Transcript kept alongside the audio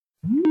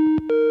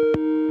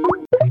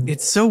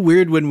It's so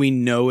weird when we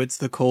know it's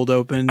the cold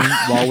open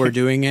while we're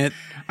doing it.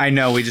 I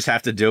know, we just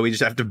have to do it. We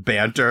just have to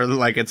banter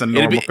like it's a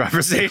normal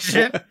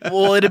conversation.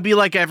 Well, it'd be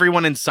like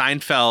everyone in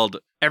Seinfeld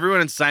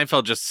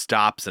just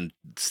stops and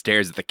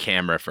stares at the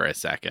camera for a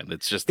second.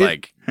 It's just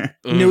like...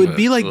 No, it'd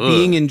be like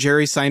being in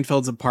Jerry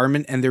Seinfeld's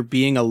apartment and there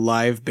being a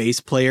live bass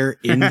player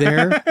in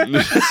there.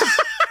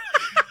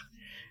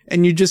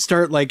 And you just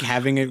start like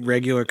having a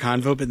regular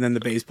convo, but then the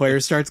bass player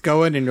starts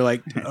going and you're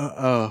like,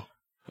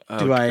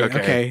 do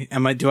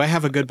I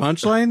have a good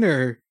punchline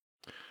or...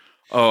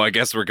 Oh, I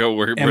guess we're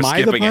skipping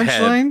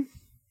punchline?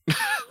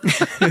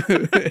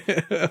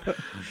 ahead.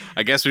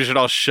 I guess we should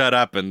all shut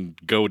up and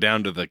go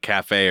down to the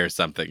cafe or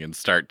something and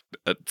start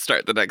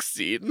the next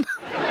scene.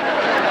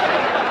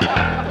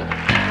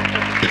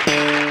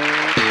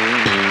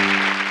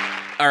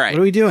 All right. What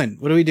are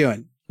we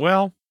doing?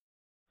 Well,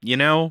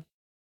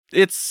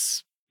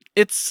 it's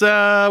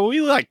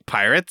we like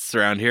pirates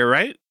around here,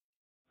 right?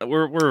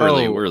 We're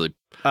really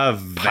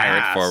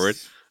pirate forward.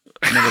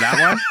 Remember that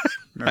one?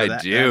 I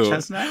do.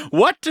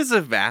 What does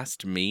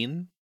Avast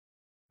mean?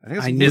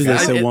 I knew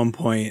this at one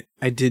point.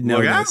 I did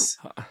know this.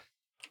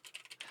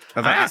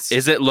 Avast.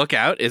 Is it look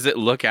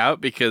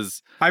out?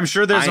 Because I'm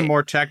sure there's a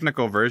more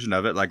technical version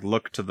of it, like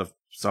look to the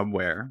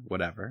somewhere,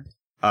 whatever.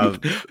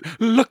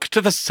 Look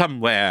to the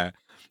somewhere.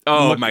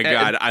 Oh my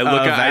God! I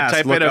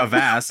type in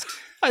Avast.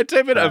 I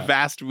type in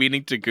Avast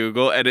meaning to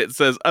Google, and it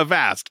says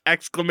Avast !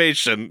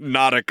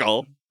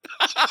 Nautical.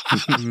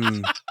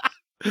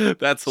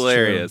 That's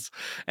hilarious.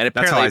 True. And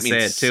apparently that's how I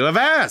say it too.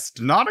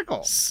 Avast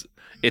nautical.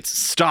 It's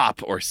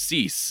stop or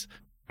cease.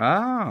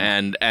 Oh.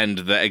 And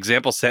the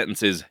example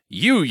sentence is,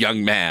 "You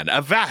young man,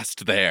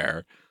 avast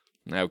there."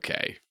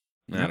 Okay.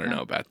 I don't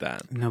know about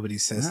that. Nobody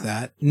says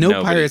that.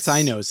 No pirates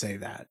I know say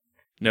that.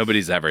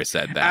 Nobody's ever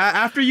said that.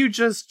 After you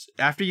just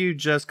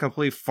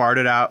completely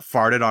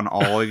farted on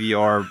all of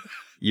your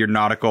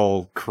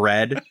nautical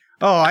cred.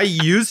 Oh, I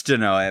used to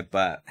know it,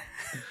 but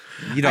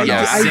you don't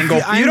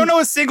know you don't know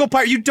a single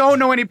pirate. You don't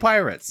know any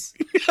pirates.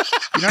 You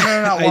don't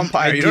know not one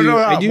pirate. You don't know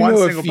I do one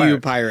know single a few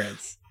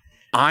pirates.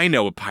 I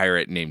know a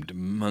pirate named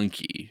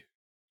Monkey.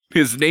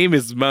 His name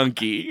is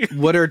Monkey.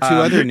 What are two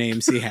other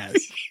names he has?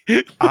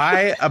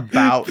 I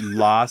about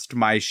lost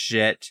my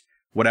shit.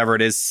 Whatever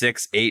it is,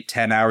 6, 8,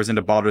 10 hours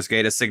into Baldur's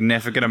Gate, a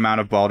significant amount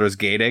of Baldur's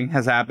Gating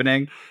has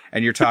happening,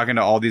 and you're talking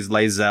to all these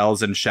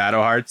Lazels and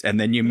Shadowhearts, and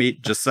then you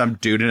meet just some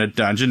dude in a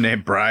dungeon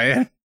named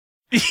Brian.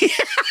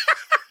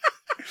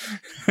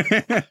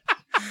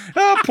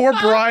 Oh, poor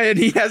Brian.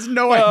 He has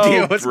no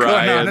idea what's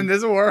going on in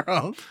this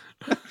world.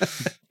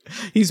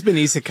 He's been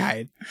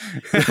isekai'd.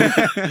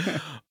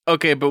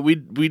 Okay, but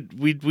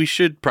we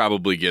should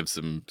probably give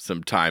some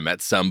time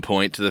at some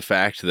point to the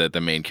fact that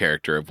the main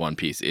character of One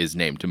Piece is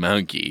named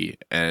Monkey,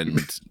 and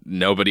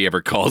nobody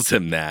ever calls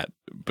him that,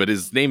 but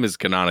his name is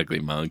canonically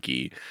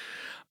Monkey.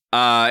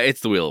 It's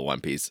the Wheel of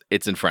One Piece.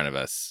 It's in front of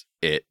us.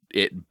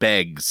 It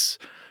begs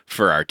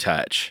for our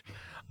touch,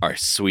 our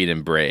sweet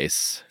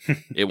embrace.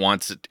 It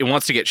wants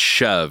to get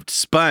shoved,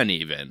 spun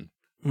even.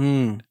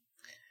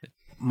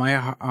 My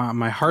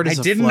heart is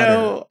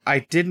aflutter. I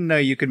didn't know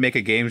you could make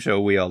a game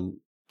show wheel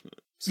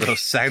so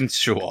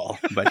sensual,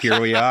 but here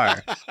we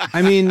are.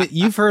 I mean,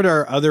 you've heard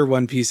our other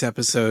One Piece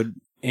episode.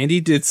 Andy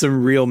did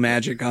some real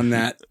magic on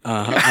that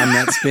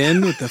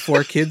spin with the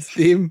 4 Kids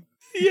theme.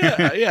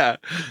 Yeah,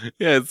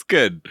 it's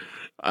good.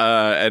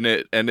 And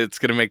it's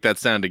gonna make that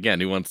sound again.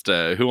 Who wants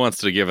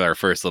to give our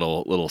first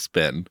little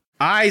spin?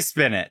 I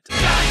spin it.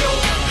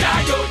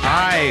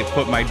 I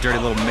put my dirty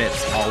little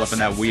mitts all up in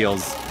that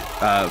wheel's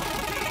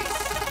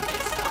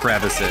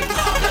crevices.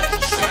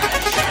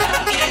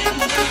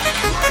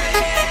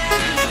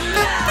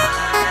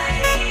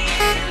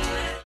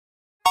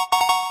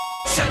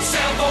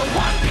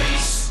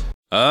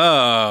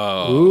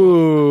 Oh,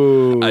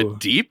 ooh, a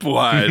deep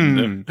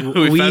one.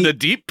 we found a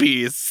deep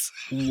piece.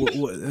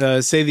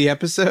 Say the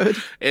episode.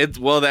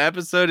 The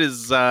episode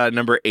is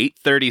number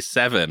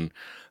 837.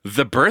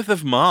 The Birth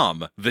of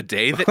Mom, the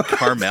day that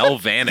Carmel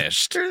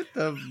vanished.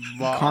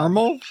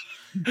 Caramel?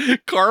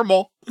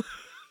 Caramel.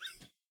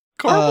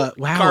 Wow,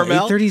 Carmel?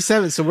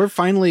 837. So we're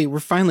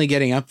finally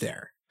getting up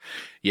there.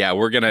 Yeah,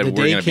 we're gonna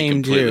be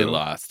completely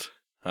lost.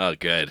 Oh,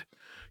 good.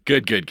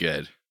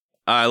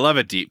 I love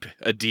a deep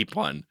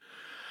one.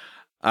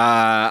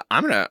 I'm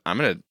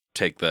gonna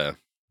take the.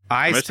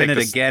 I spin it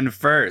again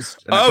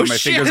first. And I put my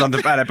fingers on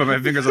the pad. I put my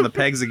fingers on the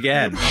pegs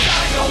again.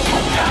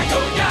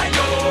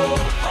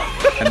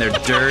 And they're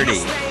dirty.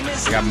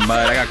 I got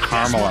mud. I got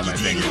caramel on my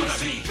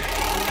fingers.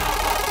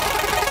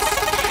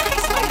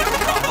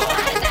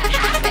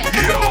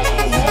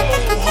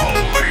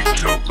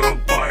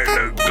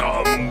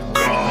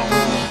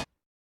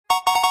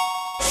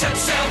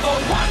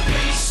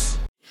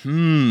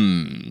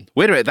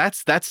 Wait a minute.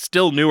 That's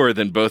still newer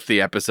than both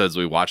the episodes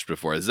we watched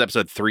before. This is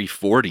episode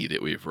 340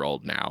 that we've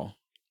rolled now.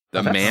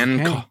 The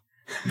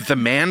The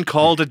man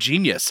called a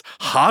genius,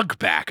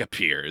 Hogback,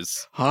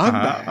 appears.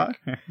 Hogback?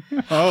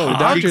 The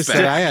doctor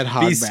said I had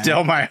Hogback. Be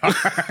still my heart.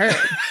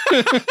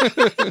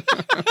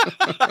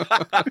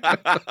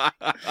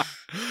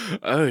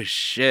 Oh,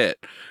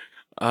 shit.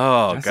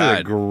 Oh, That's God.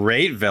 a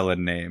great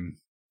villain name.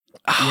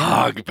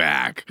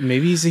 Hogback.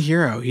 Maybe he's a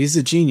hero. He's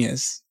a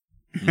genius.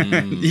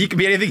 He can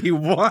be anything he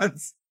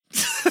wants.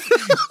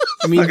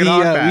 I mean,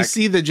 we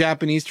see the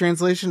Japanese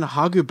translation.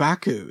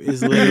 Hagubaku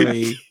is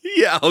literally...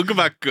 Yeah,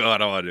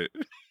 Hagubaku on it.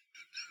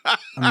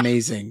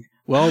 Amazing.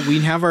 Well, we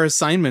have our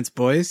assignments,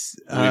 boys.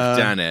 We've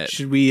done it.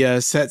 Should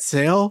we set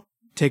sail,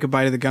 take a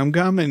bite of the gum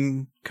gum,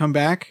 and come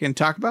back and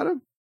talk about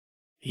him?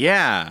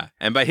 Yeah.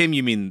 And by him,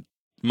 you mean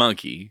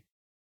Monkey.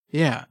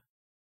 Yeah.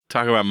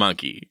 Talk about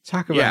Monkey.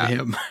 Talk about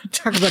him.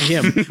 Talk about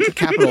him.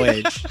 Capital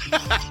H.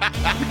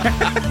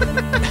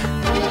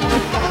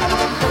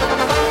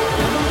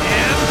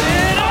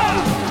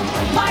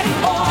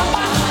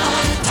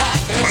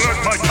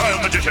 Alert my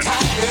child magician.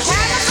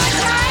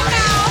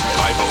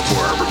 I vote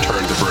for a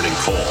return to burning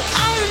coal.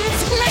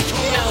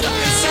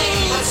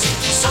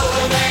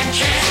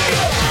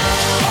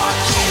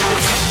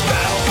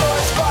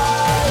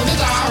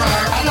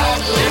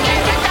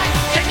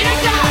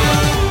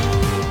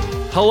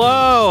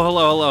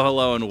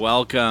 Hello, and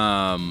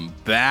welcome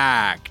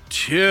back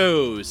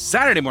to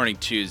Saturday Morning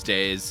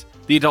Tuesdays,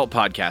 the adult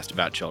podcast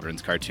about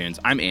children's cartoons.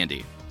 I'm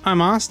Andy.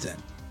 I'm Austin.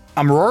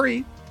 I'm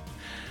Rory.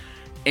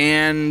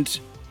 And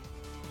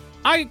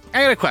I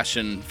got a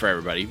question for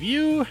everybody. Have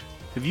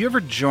you ever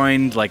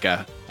joined like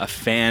a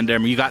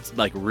fandom? You got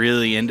like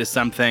really into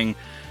something?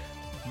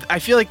 I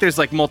feel like there's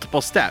like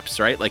multiple steps,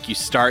 right? Like you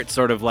start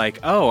sort of like,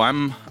 oh,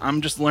 I'm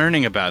just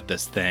learning about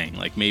this thing.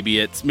 Like maybe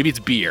it's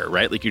beer,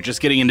 right? Like you're just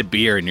getting into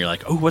beer and you're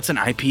like, oh, what's an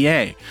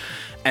IPA?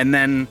 And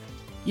then,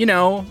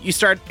 you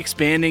start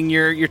expanding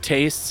your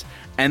tastes.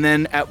 And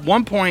then at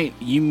one point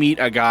you meet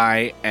a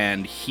guy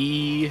and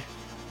he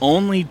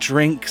only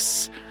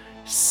drinks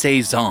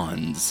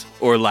saisons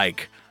or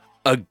like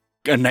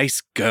a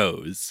nice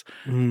goes.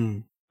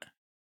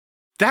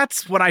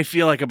 That's what I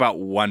feel like about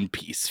One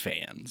Piece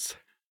fans.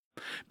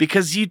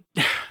 Because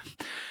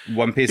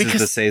One Piece is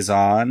the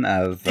saison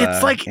of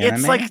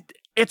anime?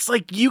 it's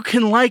like you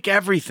can like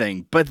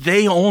everything, but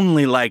they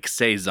only like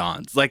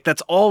saisons. Like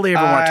that's all they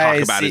ever want to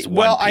talk about is One Piece.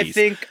 Well,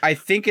 I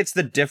think it's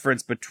the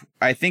difference between.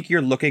 I think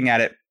you're looking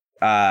at it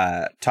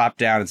top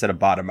down instead of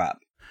bottom up.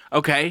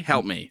 Okay,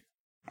 help me.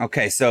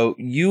 Okay, so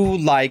you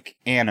like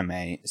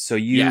anime, so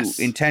you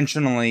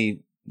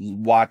intentionally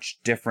watch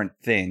different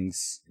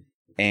things,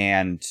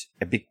 and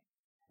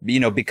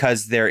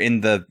because they're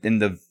in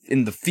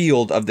the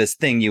field of this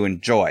thing you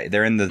enjoy.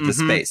 They're in the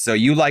space. So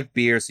you like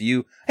beer. So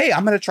hey,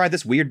 I'm going to try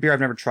this weird beer I've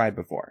never tried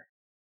before.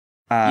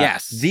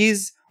 Yes.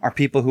 These are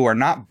people who are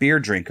not beer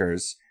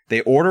drinkers.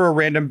 They order a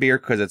random beer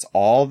because it's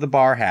all the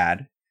bar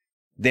had.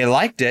 They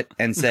liked it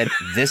and said,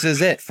 this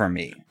is it for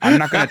me. I'm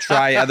not going to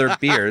try other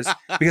beers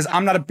because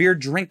I'm not a beer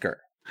drinker.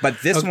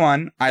 But this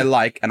one I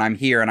like, and I'm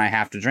here and I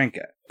have to drink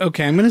it.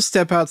 Okay, I'm going to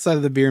step outside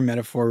of the beer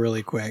metaphor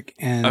really quick.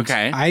 And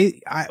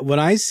what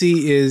I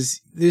see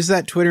is there's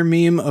that Twitter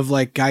meme of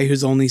like guy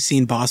who's only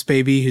seen Boss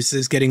Baby who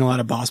says getting a lot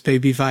of Boss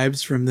Baby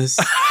vibes from this.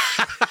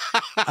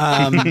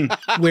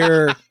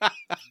 Where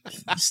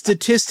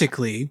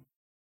statistically,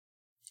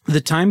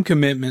 the time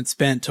commitment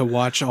spent to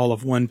watch all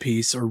of One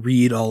Piece or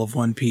read all of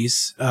One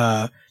Piece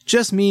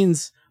just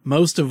means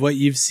most of what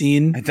you've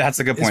seen. That's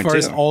a good point, as far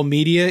as all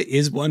media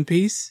is One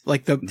Piece.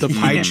 Like the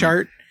pie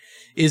chart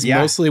is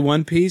mostly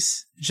One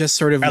Piece. Just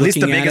sort of at least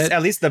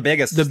the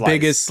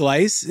biggest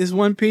slice is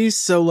One Piece.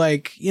 So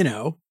like,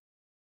 yeah,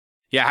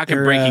 how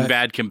can Breaking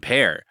Bad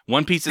compare?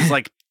 One Piece is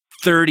like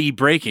 30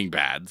 Breaking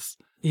Bads.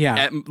 Yeah,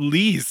 at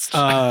least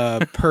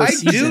per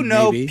season. I do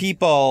know maybe.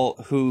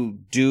 people who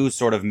do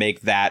sort of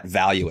make that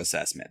value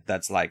assessment.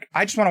 That's like,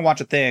 I just want to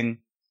watch a thing,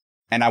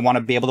 and I want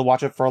to be able to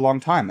watch it for a long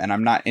time, and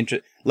I'm not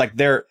interested. Like,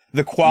 the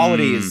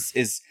quality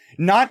is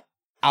not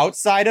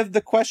outside of the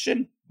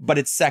question, but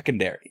it's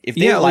secondary. If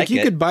they like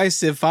you could buy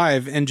Civ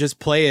 5 and just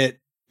play it.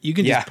 You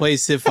can just play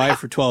Civ 5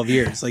 for 12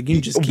 years. Like you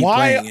can just keep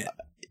playing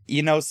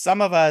it.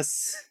 Some of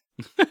us.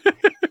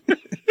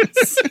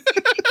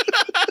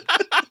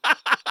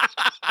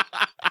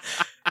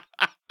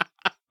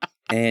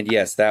 And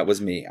yes, that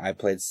was me. I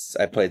played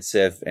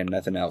Civ and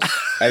nothing else.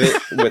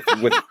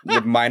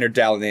 with minor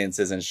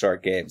dalliances and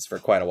short games for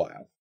quite a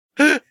while.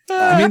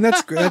 I mean,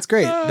 that's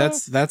great.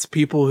 That's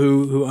people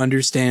who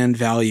understand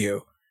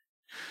value.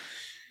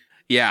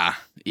 Yeah.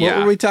 What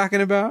were we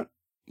talking about?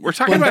 We're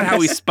talking about how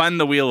we spun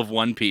the wheel of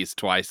One Piece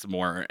twice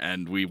more,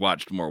 and we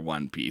watched more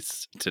One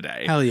Piece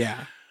today. Hell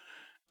yeah!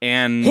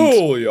 And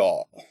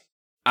y'all.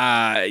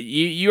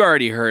 You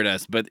already heard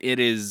us, but it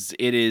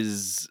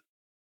is.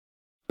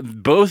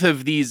 Both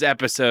of these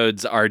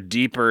episodes are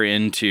deeper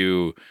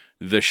into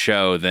the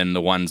show than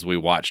the ones we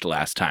watched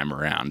last time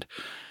around,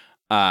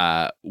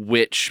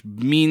 which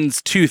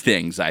means two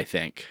things. I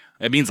think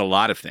it means a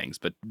lot of things,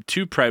 but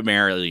two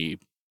primarily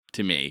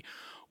to me.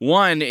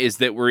 One is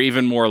that we're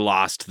even more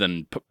lost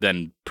than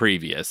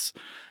previous.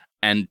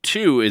 And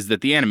 2 is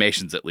that the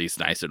animation's at least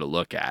nicer to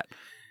look at.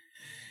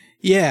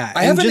 Yeah,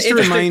 and just a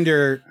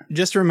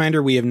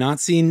reminder, we have not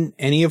seen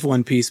any of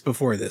One Piece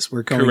before this.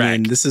 We're going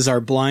in. This is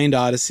our blind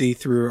odyssey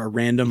through a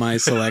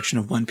randomized selection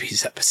of One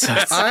Piece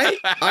episodes. I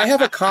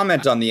have a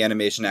comment on the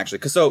animation actually,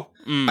 because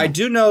I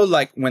do know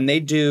like when they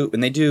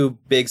do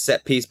big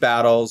set piece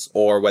battles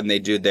or when they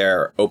do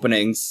their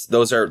openings,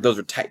 those are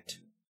tight.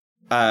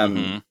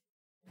 And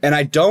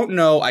I don't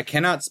know. I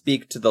cannot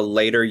speak to the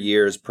later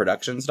years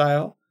production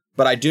style.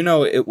 But I do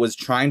know it was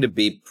trying to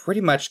be pretty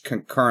much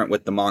concurrent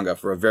with the manga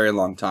for a very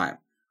long time,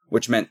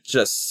 which meant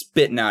just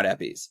spitting out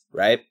epis,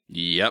 right?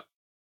 Yep.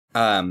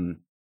 And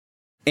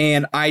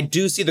I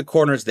do see the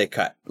corners they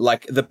cut.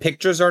 Like, the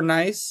pictures are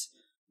nice,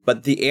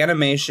 but the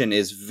animation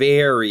is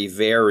very,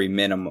 very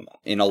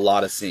minimal in a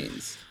lot of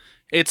scenes.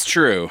 It's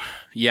true.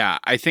 Yeah,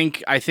 I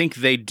think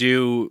they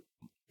do.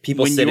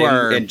 People sitting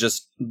and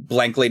just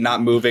blankly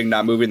not moving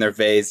their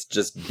face,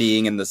 just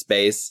being in the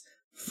space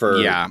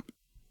for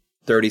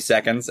 30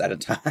 seconds at a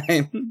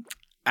time.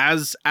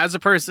 As a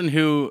person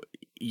who,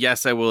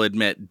 yes, I will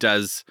admit,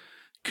 does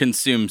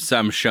consume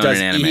some shonen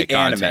anime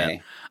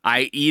content.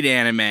 I eat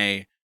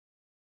anime.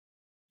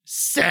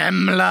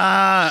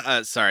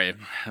 Semla. Sorry,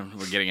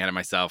 we're getting ahead of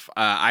myself.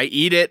 I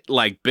eat it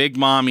like Big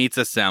Mom eats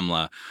a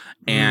semla,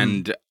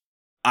 and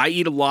I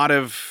ate a lot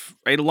of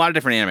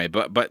different anime,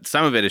 but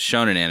some of it is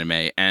shonen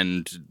anime,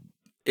 and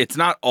it's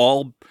not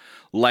all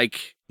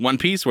like One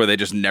Piece where they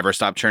just never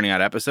stop churning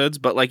out episodes,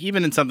 but like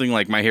even in something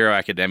like My Hero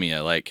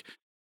Academia, like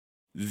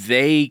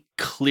they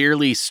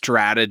clearly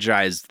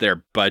strategize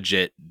their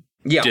budget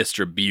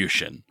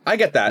distribution. I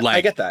get that. Like,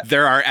 I get that.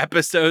 There are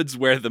episodes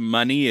where the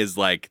money is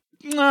like,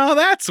 no,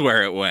 that's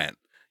where it went.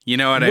 You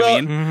know what I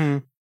mean? Mm-hmm.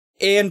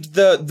 And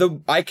the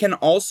I can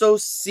also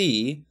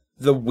see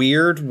the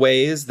weird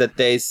ways that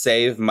they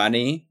save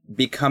money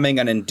becoming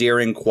an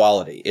endearing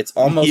quality. It's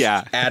almost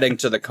adding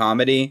to the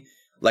comedy.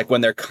 Like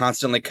when they're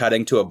constantly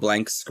cutting to a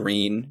blank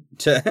screen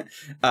to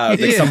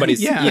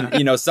somebody's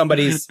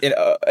somebody's at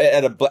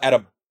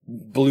a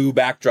blue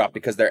backdrop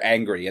because they're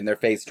angry and their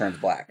face turns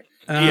black.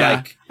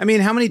 Like, I mean,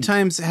 how many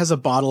times has a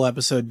bottle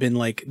episode been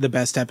like the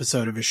best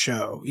episode of a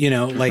show? You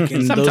know, like,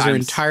 and those are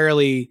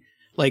entirely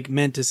like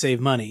meant to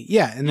save money.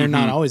 Yeah, and they're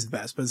not always the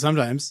best, but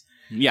sometimes.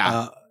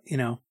 Yeah, you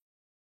know.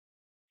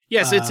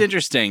 Yes, it's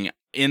interesting.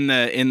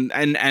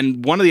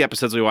 And one of the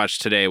episodes we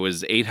watched today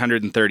was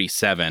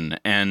 837,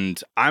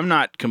 and I'm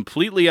not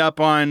completely up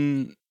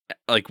on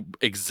like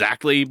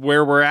exactly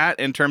where we're at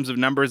in terms of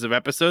numbers of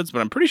episodes, but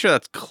I'm pretty sure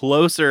that's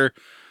closer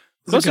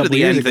to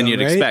the end than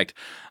you'd expect.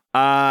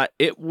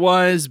 It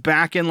was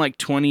back in like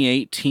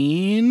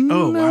 2018.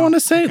 Oh, wow. I want to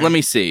say. Okay. Let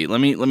me see.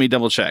 Let me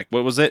double check.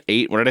 What was it?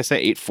 What did I say?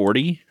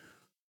 840?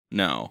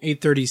 No.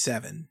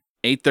 837.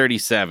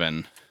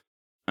 837.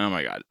 Oh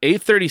my God.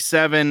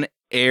 837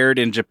 aired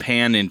in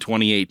Japan in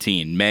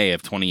 2018, May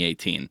of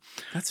 2018.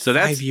 That's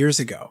 5 years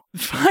ago.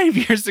 5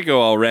 years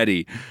ago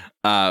already,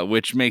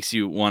 which makes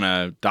you want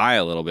to die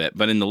a little bit.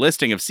 But in the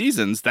listing of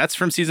seasons, that's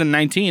from season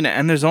 19,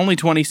 and there's only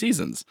 20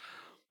 seasons.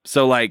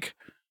 So like,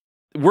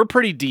 we're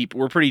pretty deep,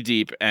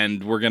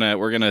 and we're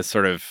gonna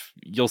sort of,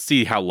 you'll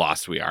see how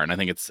lost we are, and I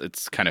think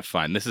it's kind of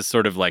fun. This is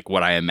sort of like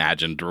what I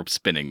imagined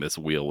spinning this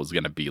wheel was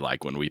gonna be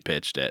like when we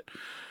pitched it,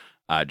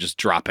 just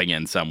dropping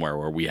in somewhere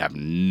where we have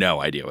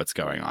no idea what's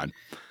going on.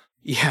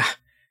 Yeah.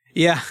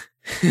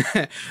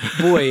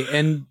 Boy,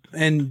 and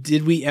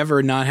did we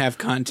ever not have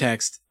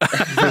context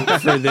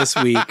for this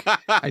week?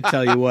 I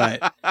tell you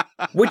what.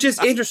 Which is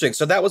interesting.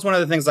 So that was one of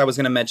the things I was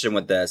going to mention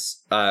with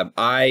this.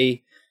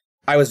 I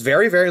was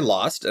very, very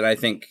lost, and I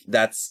think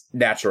that's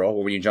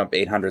natural when you jump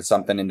 800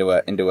 something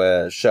into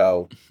a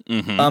show.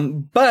 Mm-hmm.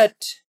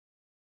 But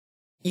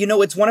you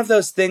know, it's one of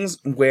those things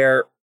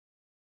where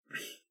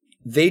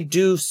they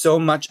do so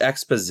much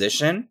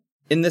exposition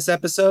in this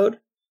episode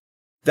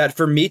that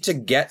for me to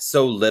get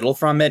so little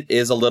from it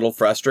is a little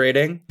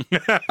frustrating.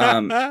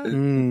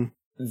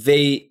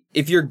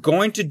 If you're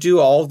going to do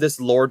all of this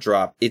lore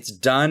drop, it's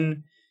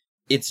done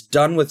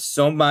with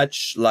so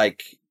much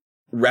like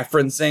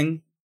referencing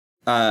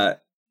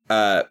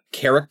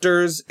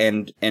characters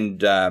and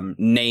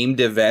named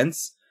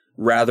events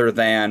rather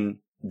than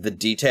the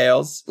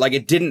details. Like,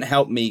 it didn't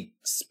help me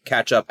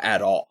catch up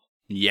at all.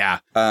 Yeah.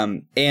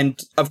 And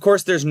of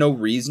course there's no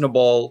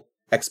reasonable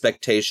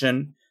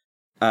expectation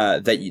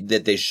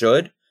that they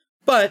should,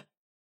 but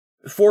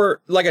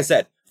like I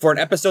said, for an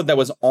episode that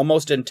was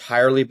almost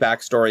entirely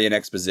backstory and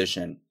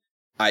exposition,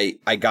 I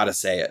gotta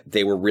say it,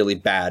 they were really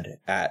bad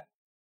at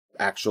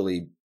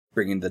actually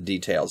bringing the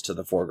details to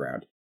the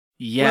foreground.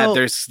 Yeah,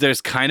 well,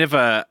 there's kind of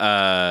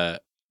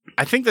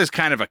I think there's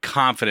kind of a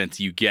confidence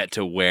you get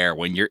to wear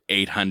when you're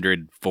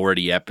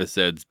 840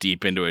 episodes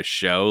deep into a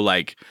show.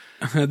 Like,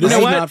 this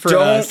is not for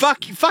us.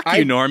 Fuck you,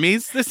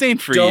 normies. This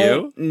ain't for you.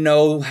 Don't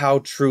know how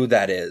true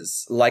that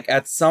is. Like,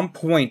 at some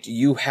point,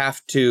 you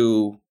have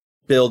to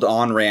build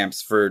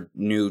on-ramps for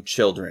new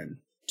children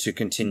to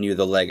continue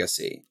the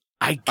legacy.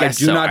 I guess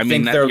so.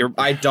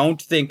 I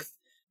don't think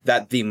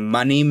that the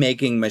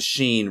money-making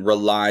machine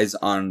relies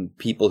on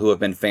people who have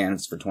been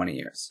fans for 20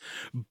 years.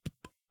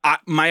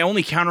 my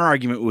only counter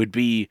argument would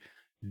be,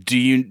 do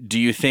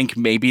you think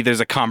maybe there's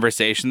a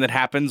conversation that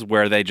happens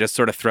where they just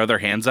sort of throw their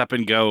hands up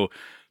and go,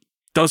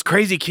 those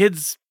crazy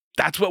kids,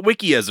 that's what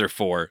Wikias are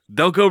for.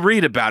 They'll go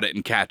read about it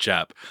and catch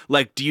up.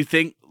 Like, do you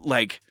think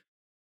like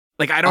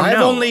I don't know.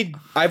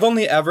 I've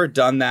only ever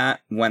done that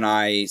when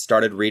I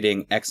started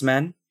reading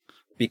X-Men,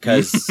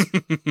 because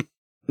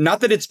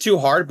not that it's too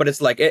hard, but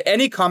it's like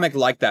any comic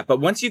like that.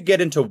 But once you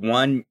get into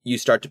one, you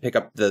start to pick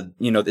up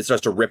it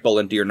starts to ripple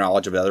into your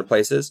knowledge of other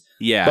places.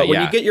 Yeah. But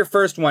when you get your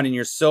first one and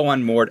you're so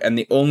unmoored and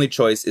the only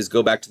choice is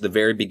go back to the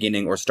very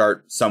beginning or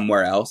start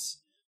somewhere else,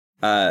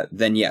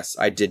 then yes,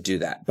 I did do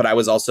that. But I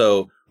was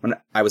also an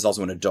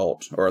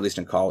adult, or at least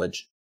in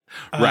college.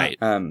 Right.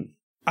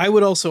 I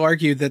would also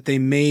argue that they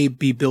may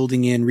be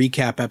building in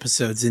recap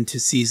episodes into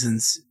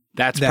seasons.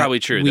 That's probably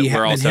true. That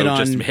we're also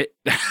just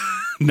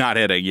not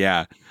hitting.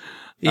 Yeah.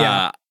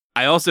 Yeah.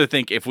 I also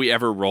think if we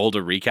ever rolled a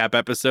recap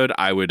episode,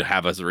 I would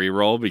have us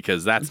re-roll,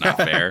 because that's not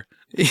fair.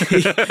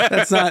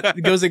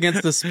 It goes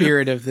against the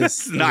spirit of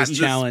this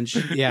challenge.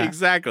 Yeah.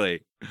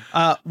 Exactly.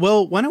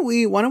 Well, why don't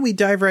we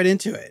dive right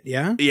into it?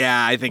 Yeah.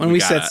 Yeah, I think when we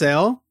set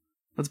sail,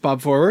 let's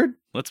bob forward.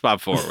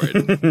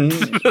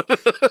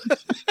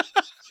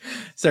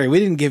 Sorry, we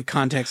didn't give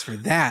context for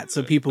that,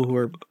 so people who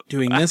are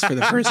doing this for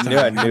the first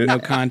time have no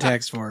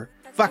context for.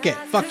 Fuck it.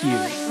 Fuck you.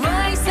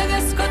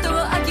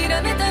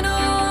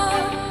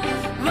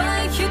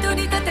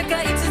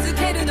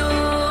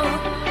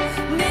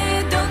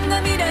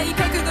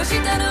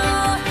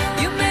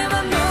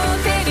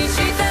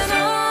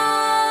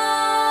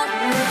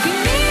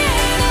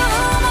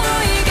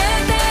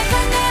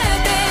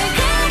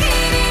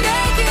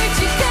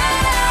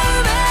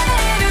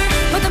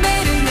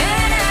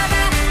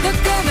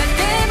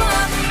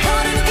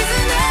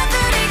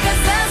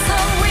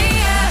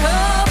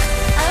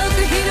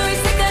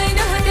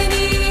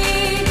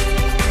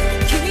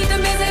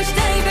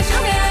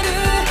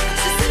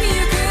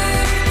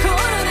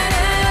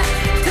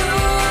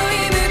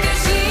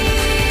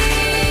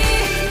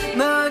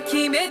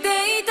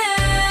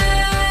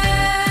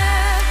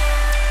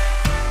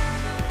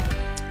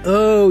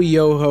 Oh,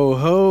 yo ho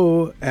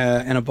ho,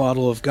 and a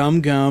bottle of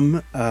gum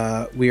gum.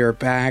 We are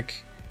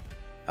back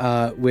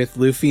with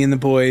Luffy and the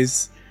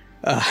boys.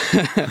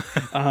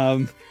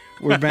 We're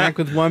back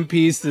with One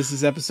Piece. This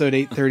is episode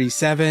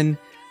 837.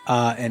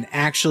 And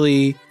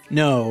actually,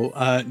 no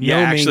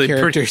main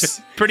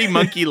characters. Pretty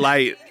monkey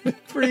light.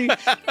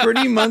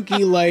 pretty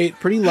monkey light.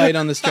 Pretty light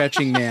on the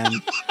stretching man.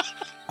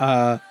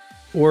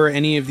 Or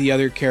any of the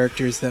other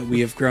characters that we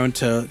have grown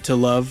to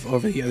love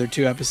over the other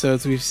two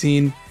episodes we've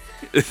seen.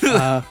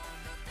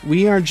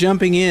 We are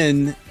jumping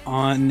in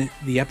on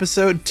the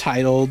episode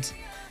titled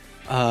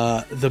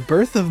The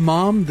Birth of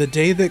Mom, the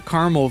Day That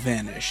Carmel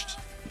Vanished.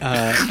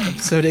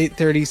 Episode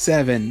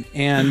 837.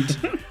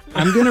 And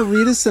I'm going to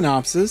read a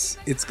synopsis.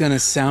 It's going to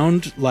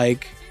sound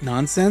like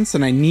nonsense,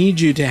 and I need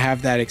you to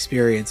have that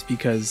experience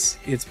because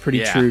it's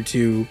pretty true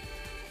to,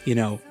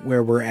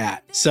 where we're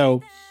at.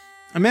 So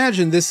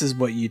imagine this is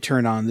what you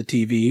turn on the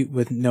TV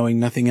with knowing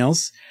nothing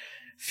else.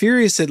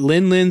 Furious at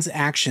Lin Lin's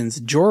actions,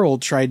 Jorl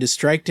tried to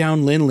strike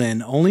down Lin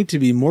Lin, only to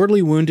be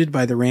mortally wounded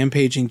by the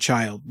rampaging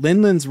child.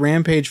 Lin Lin's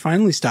rampage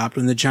finally stopped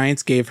when the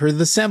Giants gave her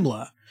the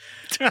Semla.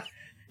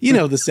 You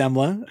know the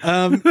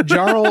Semla.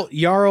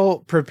 Jarl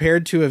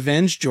prepared to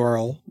avenge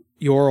Yorl,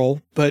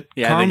 but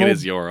I think it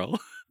is Yorl.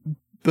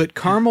 But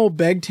Carmel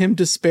begged him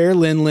to spare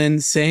Lin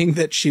Lin, saying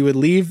that she would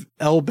leave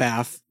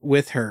Elbaf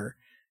with her.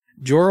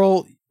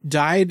 Jorl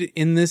died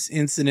in this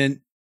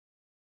incident,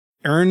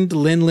 earned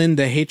Lin Lin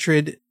the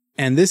hatred.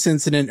 And this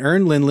incident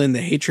earned Lin Lin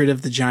the hatred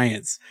of the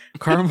Giants.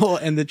 Carmel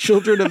and the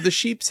children of the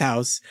Sheep's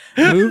House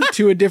moved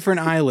to a different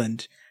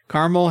island.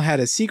 Carmel had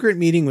a secret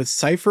meeting with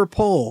Cypher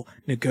Pole,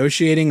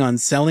 negotiating on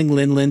selling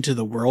Lin Lin to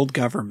the world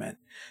government.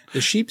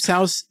 The Sheep's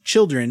House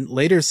children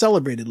later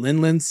celebrated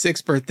Lin Lin's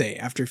 6th birthday.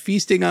 After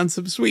feasting on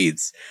some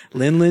sweets,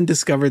 Lin Lin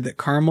discovered that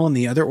Carmel and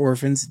the other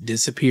orphans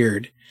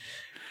disappeared.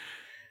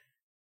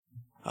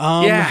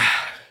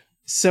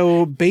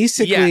 So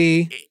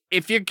basically... Yeah.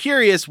 If you're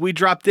curious, we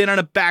dropped in on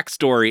a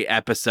backstory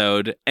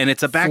epised, and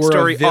it's a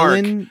backstory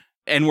arc,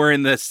 and we're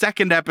in the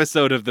second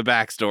episode of the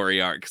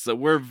backstory arc, so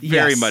we're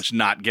very much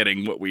not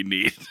getting what we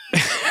need.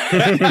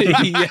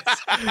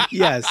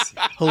 Yes,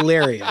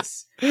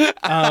 hilarious.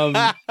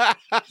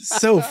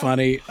 So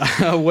funny.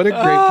 What a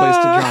great place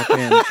to drop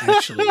in,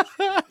 actually.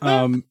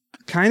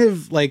 Kind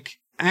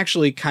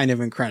of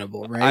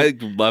incredible, right?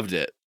 I loved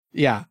it.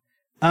 Yeah.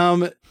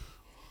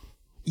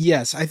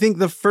 Yes, I think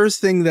the first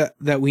thing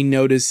that we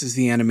notice is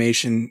the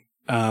animation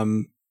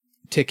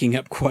ticking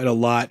up quite a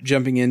lot,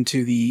 jumping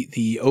into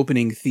the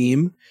opening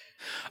theme.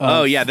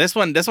 This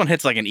one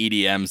hits like an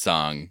EDM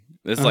song.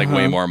 This is like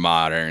way more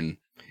modern.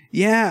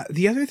 Yeah,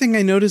 the other thing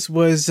I noticed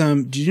was,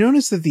 did you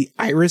notice that the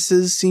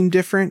irises seem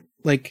different?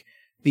 Like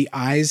the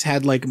eyes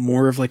had like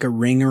more of like a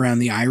ring around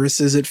the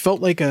irises. It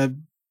felt like I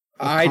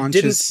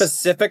didn't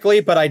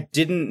specifically, but I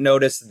didn't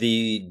notice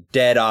the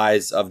dead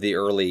eyes of the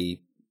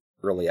early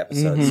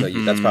episode, so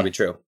that's probably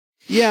true.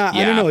 Yeah,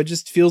 I don't know. It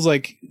just feels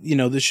like,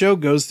 the show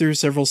goes through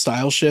several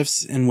style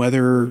shifts, and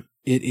whether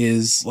it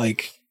is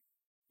like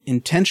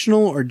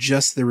intentional or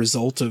just the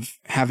result of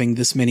having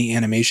this many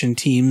animation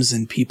teams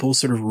and people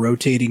sort of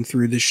rotating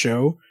through the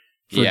show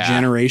for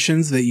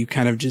generations, that you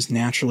kind of just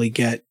naturally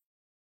get.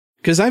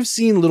 Because I've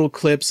seen little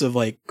clips of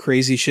like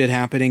crazy shit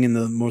happening in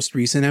the most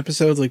recent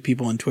episodes, like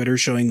people on Twitter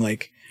showing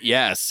like,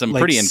 some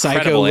pretty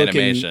incredible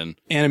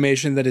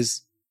animation that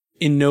is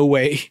in no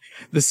way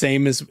the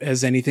same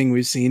as anything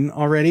we've seen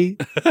already.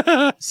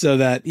 So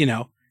that,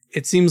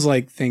 it seems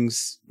like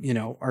things,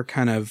 are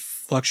kind of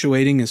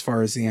fluctuating as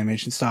far as the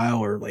animation style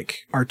or like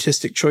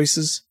artistic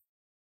choices.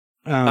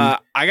 I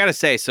gotta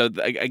say,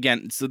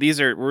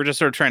 we're just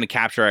sort of trying to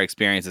capture our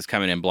experiences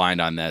coming in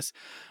blind on this.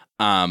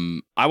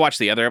 I watched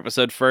the other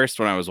episode first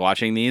when I was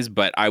watching these,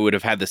 but I would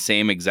have had the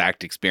same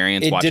exact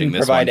experience watching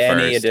this one first. It didn't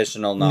provide any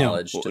additional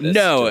knowledge to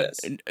this.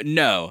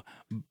 No.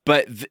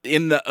 But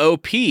in the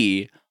OP,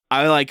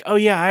 I like, oh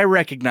yeah, I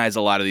recognize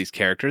a lot of these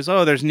characters.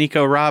 Oh, there's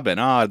Nico Robin.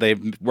 Oh,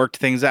 they've worked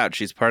things out.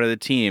 She's part of the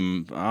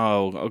team.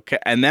 Oh, okay.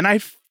 And then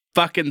I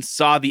fucking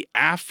saw the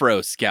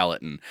Afro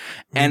skeleton.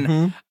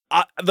 And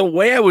the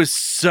way I was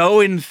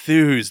so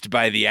enthused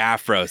by the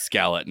Afro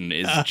skeleton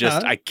is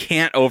just, I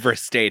can't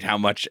overstate how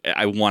much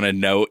I want to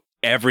know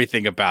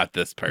everything about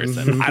this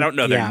person. I don't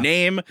know their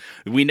name.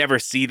 We never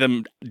see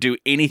them do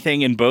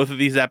anything in both of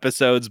these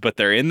episodes, but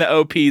they're in the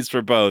OPs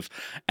for both,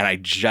 and I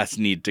just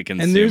need to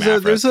consume. And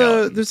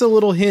there's a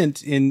little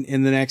hint in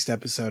the next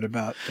episode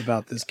about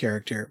this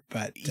character,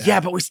 but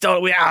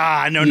but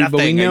I know nothing. But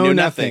we know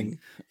nothing.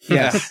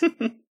 Yes.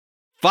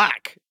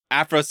 Fuck.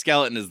 Afro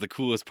skeleton is the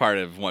coolest part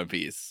of One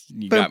Piece.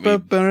 You got me.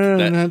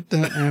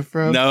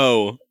 Afro.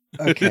 No.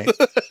 Okay.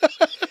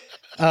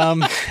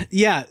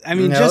 Yeah, I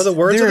mean, the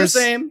words are the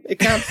same. It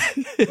counts.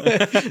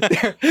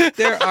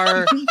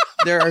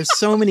 there are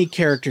so many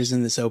characters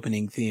in this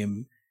opening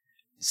theme.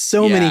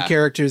 So many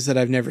characters that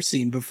I've never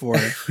seen before.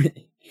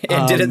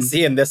 And didn't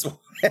see in this one.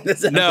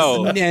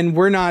 No. And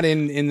we're not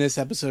in this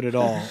episode at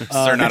all.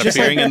 They're not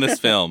appearing in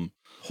this film.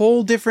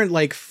 Whole different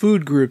like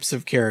food groups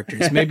of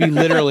characters. Maybe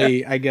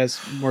literally, I guess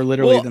more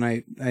literally than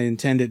I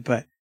intended,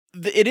 but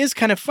it is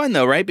kind of fun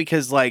though, right?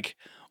 Because like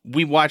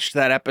we watched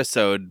that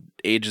episode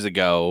ages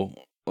ago,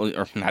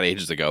 or not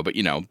ages ago, but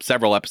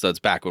several episodes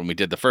back when we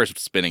did the first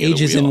spinning of the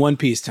wheel. Ages in One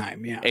Piece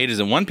time, yeah. Ages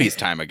in One Piece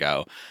time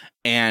ago.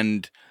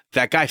 And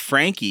that guy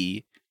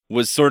Frankie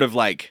was sort of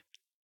like,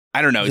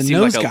 I don't know, he seemed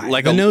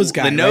like a nose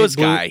guy. The nose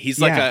guy. He's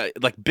like a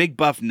big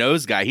buff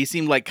nose guy. He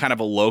seemed like kind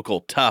of a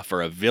local tough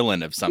or a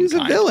villain of some kind.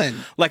 He's a villain.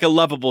 Like a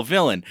lovable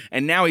villain.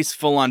 And now he's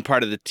full on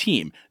part of the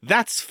team.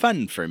 That's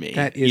fun for me.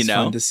 That is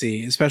fun to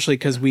see, especially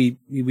because we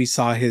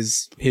saw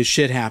his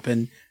shit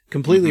happen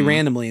completely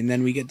randomly, and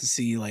then we get to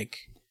see like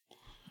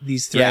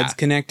these threads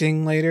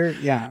connecting later.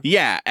 Yeah.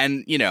 Yeah,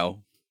 and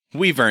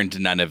we've earned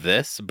none of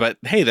this, but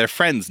hey, they're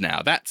friends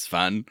now. That's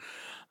fun.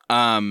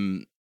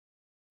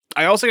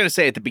 I also got to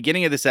say, at the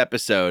beginning of this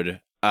episode,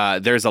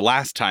 there's a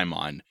last time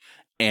on,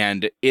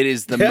 and it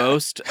is the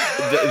most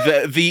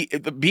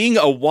the being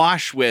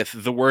awash with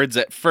the words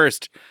at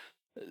first.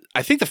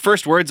 I think the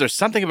first words are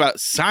something about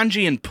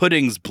Sanji and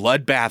Pudding's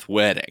bloodbath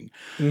wedding.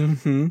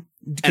 Mm-hmm.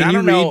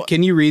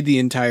 Can you read the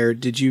entire?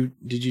 Did you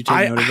take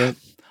note of it?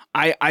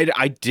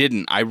 I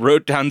didn't. I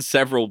wrote down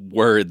several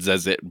words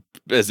as it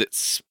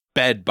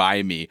sped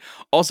by me.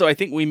 Also, I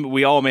think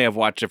we all may have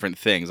watched different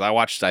things. I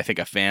watched, I think,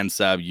 a fan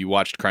sub. You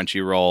watched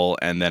Crunchyroll,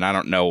 and then I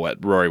don't know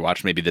what Rory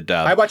watched. Maybe the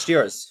dub. I watched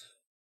yours.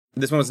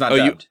 This one was not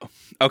dubbed.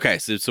 Okay,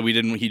 so he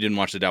didn't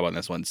watch the dub on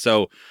this one.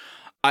 So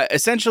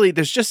essentially,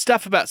 there's just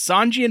stuff about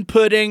Sanji and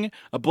Pudding,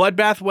 a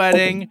bloodbath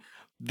wedding.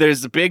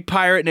 There's a big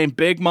pirate named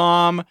Big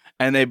Mom,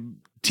 and they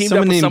teamed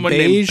up with someone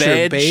named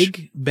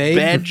Bege.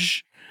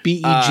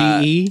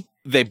 Bege.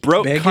 They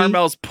broke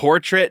Carmel's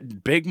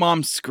portrait. Big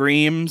Mom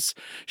screams.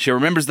 She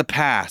remembers the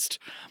past.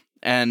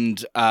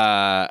 And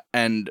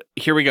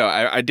here we go.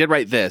 I did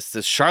write this.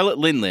 This Charlotte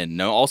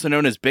Linlin, also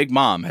known as Big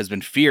Mom, has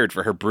been feared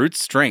for her brute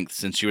strength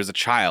since she was a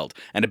child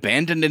and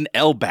abandoned in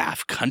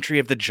Elbaf, country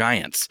of the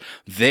giants.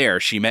 There,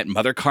 she met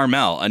Mother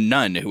Carmel, a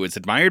nun who was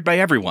admired by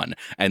everyone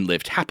and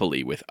lived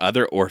happily with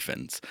other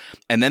orphans.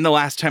 And then the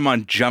last time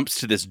on jumps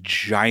to this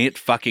giant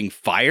fucking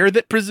fire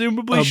that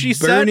presumably she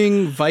set. A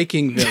burning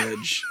Viking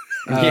village.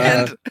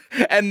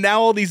 And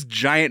now all these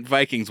giant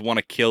Vikings want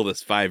to kill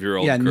this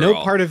 5-year-old girl. No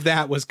part of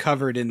that was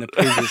covered in the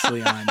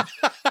previously on.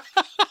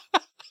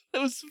 It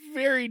was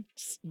very,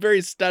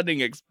 very stunning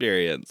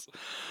experience.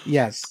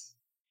 Yes.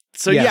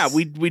 So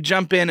we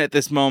jump in at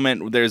this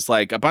moment. There's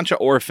like a bunch of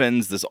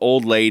orphans, this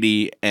old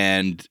lady,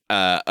 and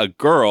a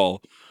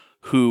girl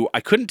who I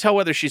couldn't tell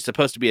whether she's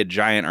supposed to be a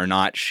giant or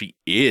not. She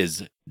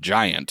is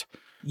giant.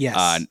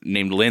 Yes.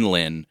 Named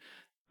Lin,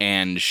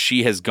 and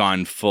she has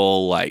gone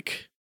full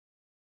like,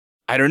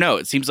 I don't know.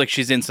 It seems like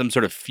she's in some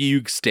sort of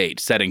fugue state,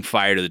 setting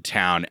fire to the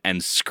town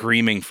and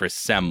screaming for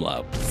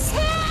Semlo.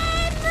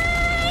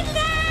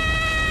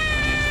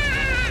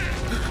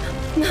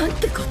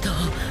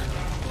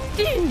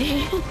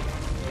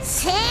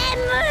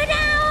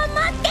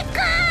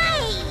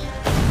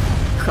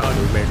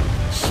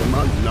 す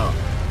まんな。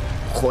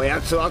こや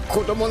つは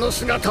子供の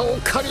姿を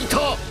借りた。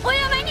お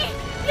嫁に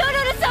ヨ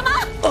ルル様。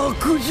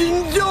悪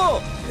人じ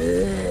ゃ。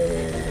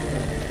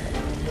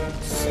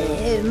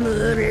セ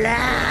ムラ。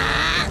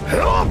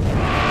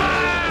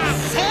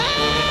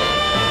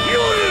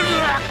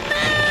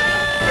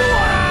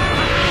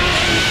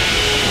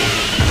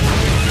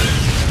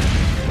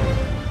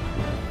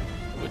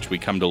Which we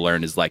come to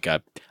learn is like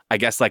a, I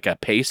guess like a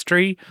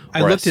pastry or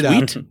I looked a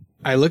sweet.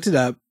 I looked it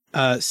up.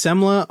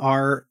 Semla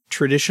are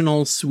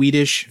traditional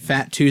Swedish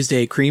Fat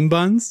Tuesday cream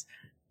buns.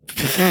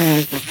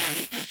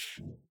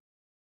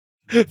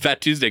 Fat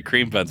Tuesday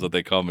cream buns, what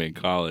they call me in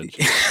college.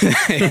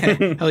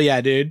 Hell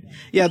yeah, dude.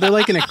 Yeah, they're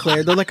like an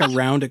eclair. They're like a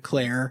round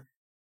eclair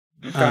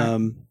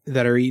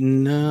that are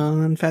eaten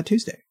on Fat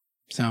Tuesday.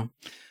 So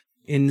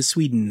in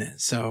Sweden.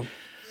 So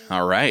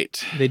all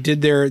right. they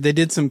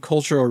did some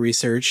cultural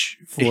research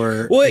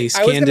for Well, a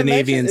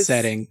Scandinavian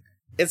setting.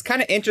 It's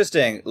kind of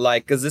interesting,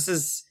 like, because this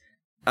is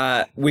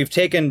we've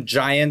taken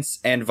giants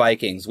and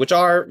Vikings, which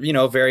are, you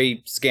know,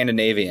 very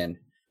Scandinavian.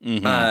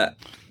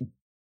 Mm-hmm.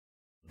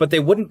 But they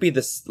wouldn't be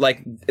this,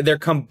 like, they're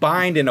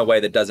combined in a way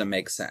that doesn't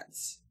make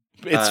sense.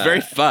 It's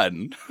very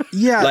fun.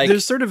 Yeah, like-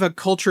 there's sort of a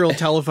cultural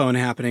telephone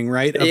happening,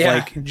 right? Of Yeah.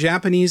 like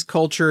Japanese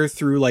culture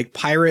through like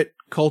pirate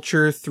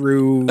culture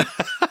through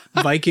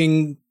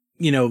Viking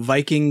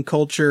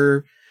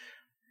culture.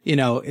 You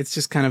know, it's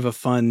just kind of a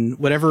fun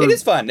whatever. It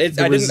is fun. I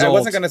wasn't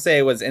result- going to say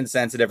it was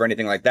insensitive or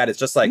anything like that. It's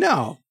just like,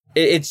 No.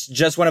 It's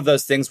just one of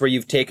those things where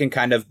you've taken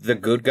kind of the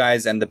good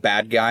guys and the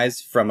bad guys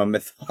from a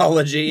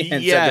mythology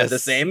and said they're the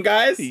same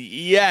guys.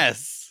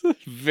 Yes.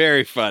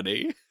 Very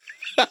funny.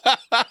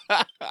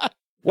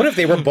 What if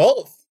they were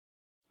both?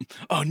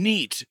 Oh,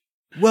 neat.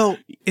 Well,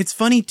 it's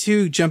funny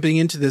too, jumping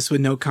into this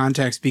with no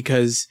context,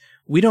 because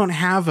we don't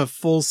have a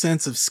full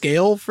sense of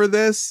scale for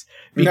this,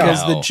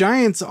 because No. the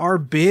giants are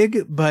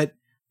big, but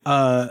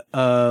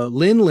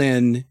Lin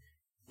Lin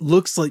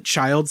looks like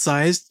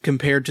child-sized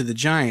compared to the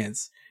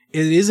giants.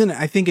 It isn't,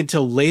 I think,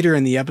 until later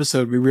in the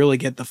episode we really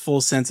get the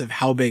full sense of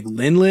how big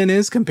Lin Lin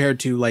is compared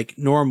to like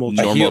normal.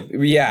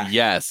 Yeah.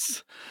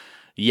 Yes.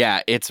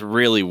 Yeah, it's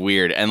really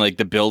weird. And like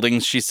the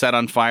buildings she set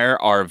on fire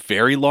are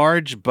very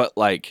large, but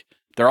like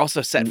they're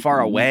also set far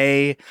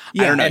away.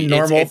 Yeah, I don't know. And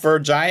normal for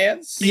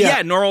giants?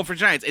 Yeah, normal for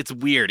giants. It's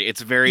weird.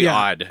 It's very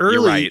odd. You're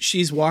Early, right.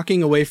 she's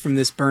walking away from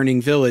this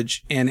burning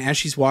village, and as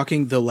she's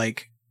walking, the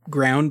like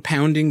ground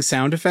pounding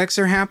sound effects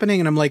are happening,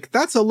 and I'm like,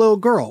 that's a little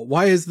girl.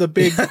 Why is the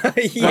big why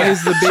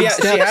is the big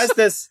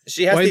steps?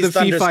 She has why these the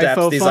thunder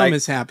steps, these like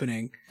is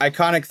happening.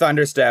 iconic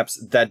thunder steps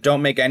that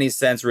don't make any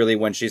sense really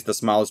when she's the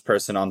smallest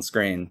person on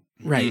screen.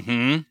 Right.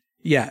 Mm-hmm.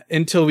 Yeah,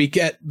 until we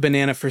get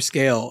Banana for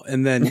Scale,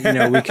 and then, you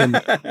know, we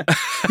can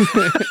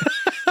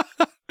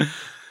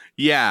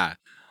Yeah.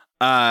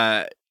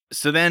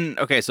 So then,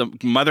 okay, so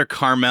Mother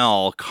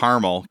Carmel,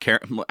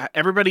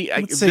 everybody,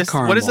 Let's say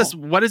what is this?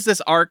 Carmel. What is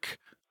this arc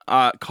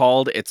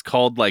called? It's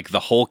called like the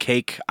Whole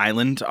Cake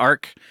Island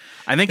arc.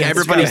 I think That's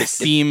everybody right.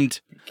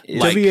 seemed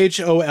like,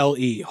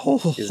 WHOLE whole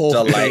Is cake,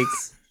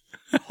 delights.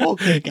 whole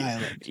cake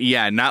island.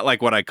 yeah, not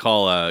like what I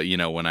call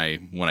when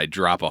I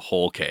drop a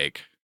whole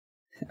cake.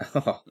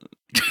 Oh.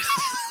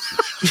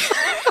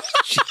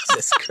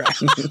 Jesus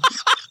Christ.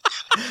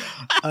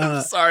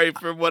 Sorry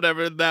for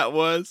whatever that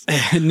was.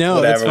 No,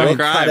 Whatever. that's We'll fine.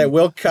 cut it.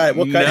 We'll cut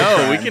No,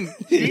 the we crime.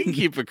 can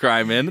keep a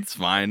crime in. It's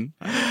fine.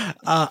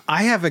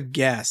 I have a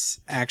guess,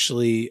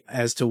 actually,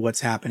 as to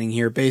what's happening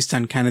here, based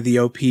on kind of the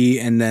OP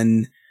and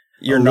then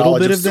Your a little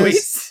knowledge bit of of this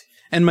sweets?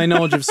 and my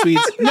knowledge of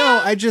sweets.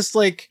 No, I just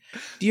like.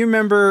 Do you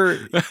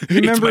remember?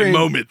 It's my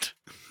moment.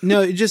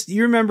 No,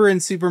 you remember in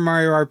Super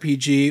Mario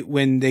RPG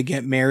when they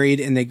get married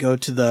and they go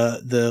to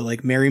the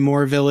like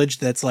Marrymore village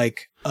that's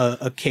like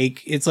a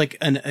cake. It's like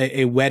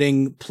a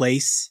wedding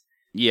place.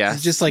 Yes,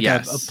 It's just like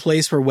a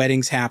place where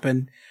weddings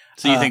happen.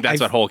 So you think that's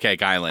I what Whole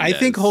Cake Island I is?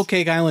 think Whole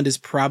Cake Island is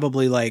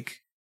probably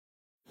like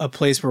a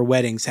place where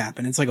weddings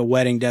happen. It's like a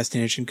wedding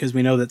destination because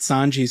we know that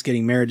Sanji's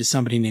getting married to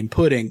somebody named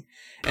Pudding.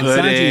 And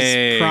Sanji's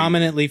Pudding.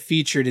 prominently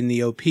featured in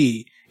the OP.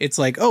 It's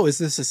like, oh, is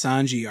this a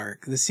Sanji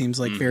arc? This seems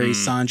like very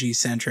Mhm. Sanji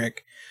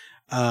centric.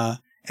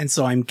 And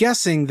so I'm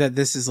guessing that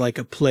this is like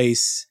a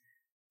place,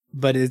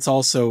 but it's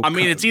also. I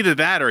mean, it's either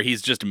that or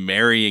he's just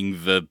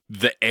marrying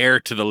the heir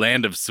to the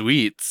land of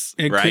sweets,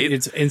 right?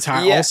 It's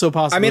entire Yeah. also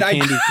possible. I mean, Candy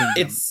Kingdom.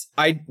 it's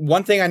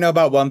one thing I know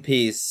about One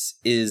Piece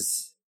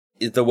is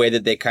the way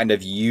that they kind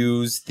of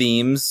use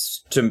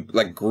themes to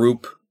like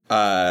group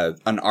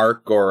an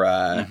arc or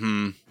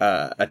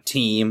a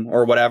team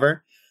or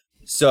whatever.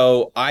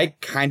 So I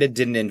kind of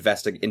didn't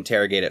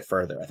interrogate it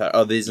further. I thought,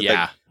 oh, these are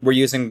like, we're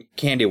using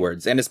candy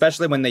words, and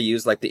especially when they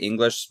use like the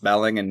English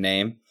spelling and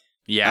name.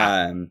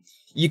 Yeah.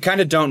 You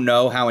kind of don't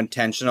know how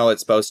intentional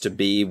it's supposed to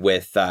be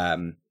with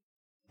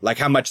like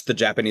how much the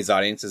Japanese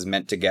audience is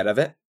meant to get of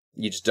it.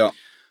 You just don't.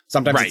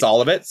 Sometimes Right. it's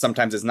all of it.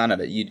 Sometimes it's none of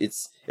it.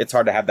 It's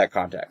hard to have that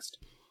context.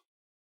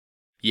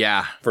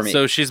 Yeah. For me.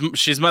 So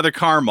she's Mother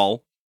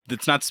Carmel.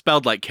 It's not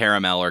spelled like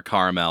caramel or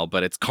caramel,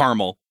 but it's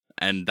Carmel,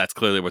 and that's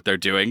clearly what they're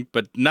doing.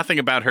 But nothing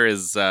about her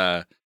is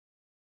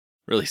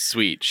really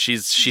sweet. She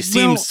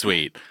seems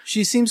sweet.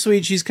 She seems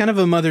sweet. She's kind of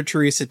a Mother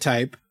Teresa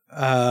type,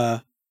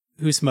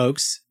 who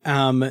smokes,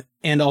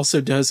 and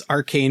also does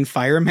arcane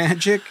fire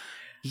magic.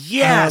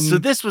 Yeah, so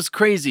this was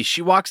crazy.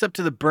 She walks up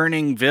to the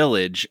burning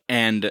village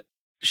and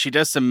she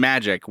does some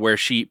magic where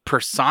she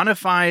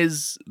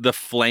personifies the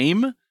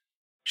flame.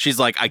 She's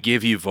like, I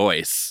give you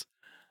voice.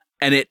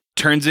 And it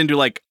turns into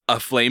like a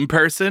flame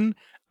person.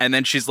 And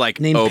then she's like,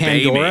 named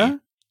obey Pandora? me.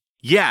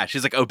 Yeah,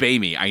 she's like, obey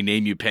me. I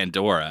name you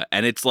Pandora.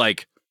 And it's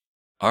like,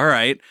 all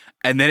right.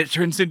 And then it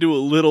turns into a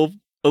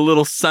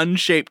little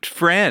sun-shaped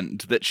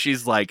friend that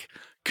she's like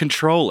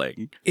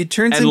controlling. It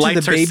turns and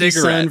into the baby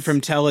cigarettes. son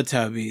from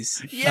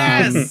Teletubbies.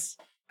 Yes.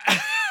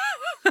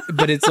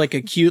 But it's like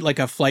a cute, like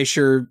a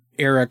Fleischer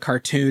era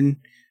cartoon.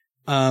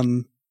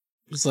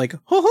 It's like,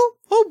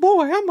 oh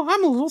boy,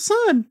 I'm a little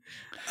son.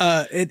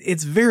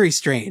 It's very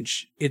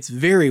strange. It's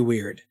very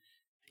weird.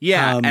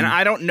 Yeah, and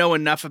I don't know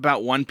enough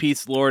about One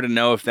Piece lore to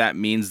know if that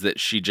means that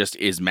she just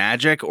is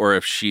magic or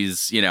if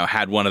she's,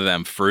 had one of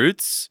them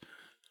fruits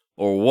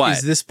or what.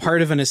 Is this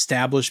part of an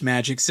established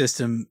magic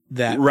system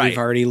that we've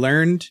already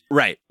learned?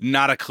 Right.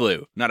 Not a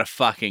clue. Not a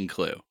fucking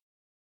clue.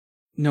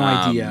 No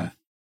idea.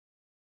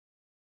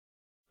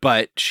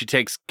 But she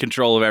takes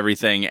control of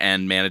everything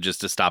and manages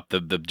to stop the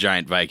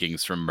giant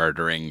Vikings from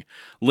murdering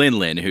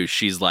Lin, who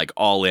she's like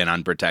all in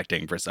on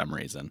protecting for some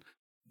reason.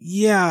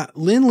 Yeah,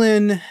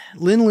 Lin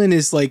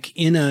is like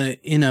in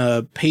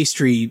a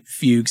pastry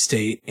fugue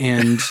state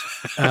and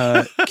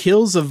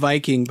kills a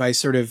Viking by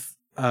sort of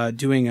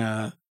doing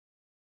a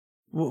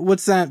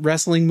what's that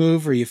wrestling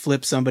move where you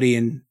flip somebody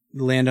and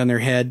land on their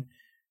head?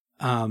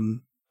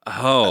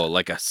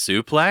 Like a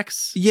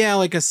suplex? Yeah,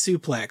 like a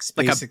suplex,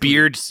 basically. Like a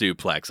beard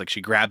suplex. Like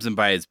she grabs him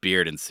by his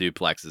beard and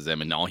suplexes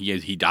him, and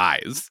he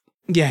dies.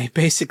 Yeah, he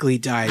basically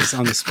dies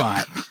on the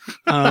spot.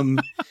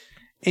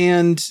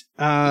 And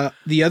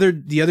the other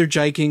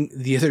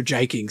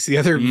Vikings,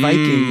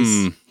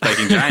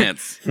 Viking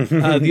giants,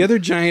 the other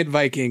giant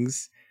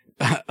Vikings,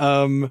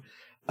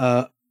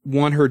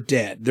 want her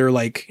dead. They're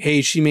like,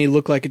 hey, she may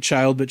look like a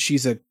child, but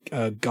she's a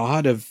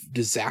god of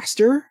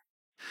disaster.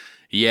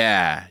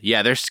 Yeah,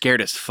 they're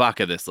scared as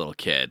fuck of this little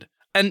kid,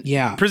 and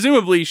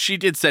presumably she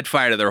did set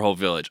fire to their whole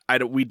village.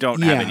 We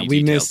don't have any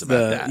details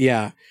about that.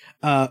 Yeah,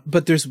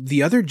 but there's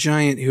the other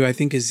giant who I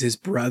think is his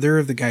brother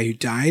of the guy who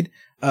died.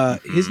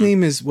 His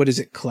name is, what is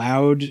it?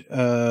 Cloud.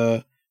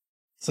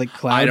 It's like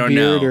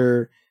Cloudbeard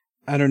or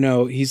I don't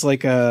know. He's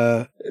like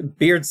a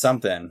Beard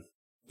something.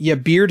 Yeah.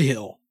 Beard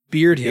Hill.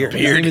 His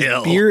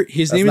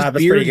name is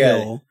Beard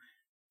Hill.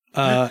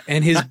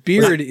 And his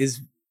beard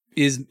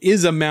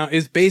is a mount,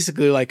 is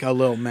basically like a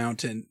little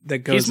mountain that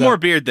goes He's more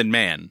beard than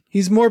man.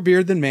 He's more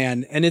beard than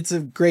man. And it's a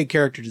great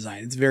character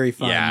design. It's very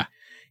fun. Yeah.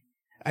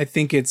 I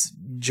think it's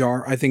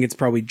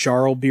probably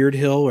Jarl Beard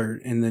Hill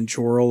and then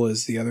Jorl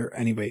is the other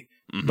anyway.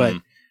 Mm-hmm. But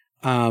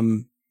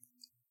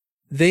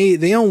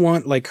they all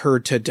want like her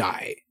to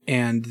die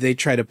and they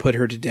try to put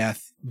her to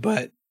death,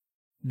 but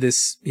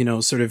this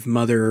sort of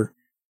Mother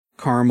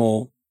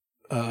Carmel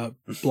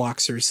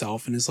blocks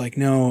herself and is like,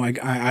 no,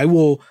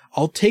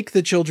 I'll take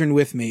the children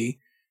with me.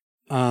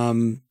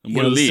 We'll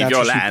leave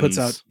your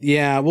lands.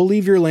 We'll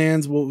leave your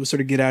lands. We'll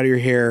sort of get out of your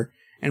hair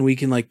and we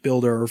can like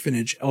build our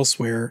orphanage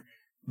elsewhere,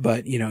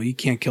 but you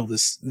can't kill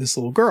this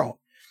little girl.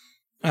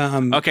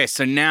 Okay,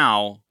 so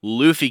now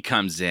Luffy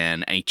comes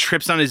in and he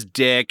trips on his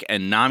dick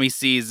and Nami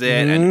sees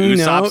it and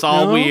Usopp's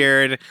all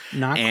weird.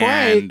 Not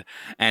quite.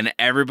 And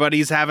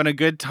everybody's having a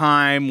good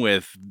time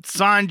with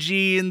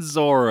Sanji and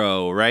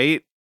Zoro,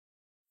 right?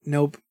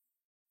 Nope.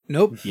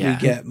 Yeah. We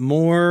get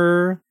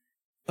more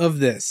of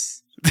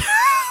this.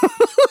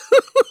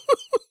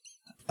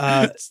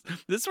 This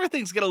is where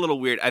things get a little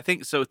weird. I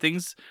think so.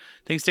 Things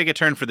take a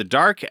turn for the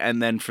dark and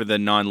then for the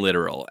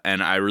non-literal.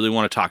 And I really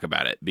want to talk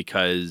about it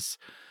because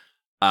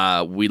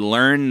we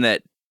learn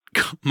that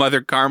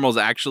Mother Carmel's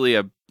actually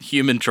a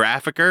human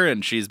trafficker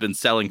and she's been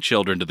selling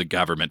children to the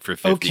government for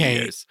 50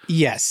 years.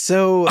 Yes.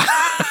 So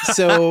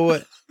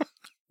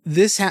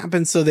this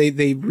happens. So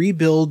they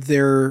rebuild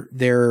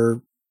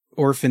their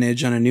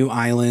orphanage on a new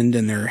island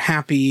and they're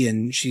happy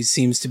and she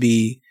seems to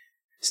be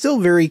still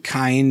very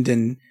kind.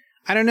 And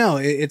I don't know.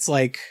 It's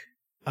like,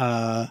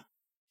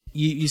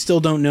 you still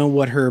don't know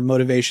what her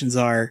motivations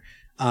are.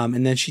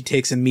 And then she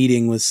takes a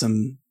meeting with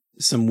some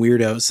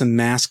weirdos, some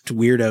masked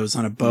weirdos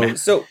on a boat.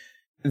 So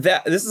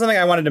this is something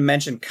I wanted to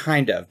mention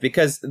kind of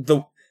because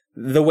the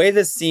way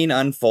this scene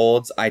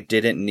unfolds, I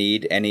didn't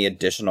need any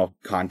additional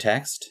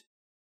context.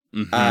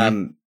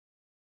 Mm-hmm.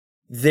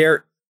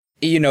 There,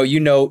 you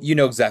know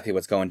exactly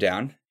what's going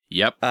down.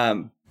 Yep.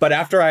 But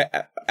after I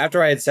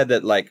had said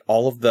that, like,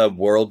 all of the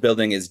world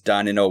building is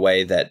done in a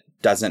way that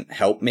doesn't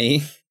help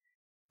me,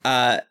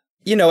 a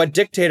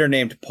dictator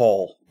named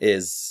Paul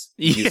is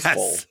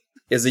useful. Yes.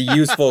 Is a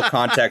useful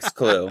context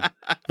clue,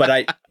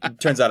 but it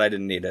turns out I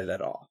didn't need it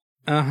at all.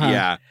 Uh-huh.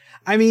 Yeah.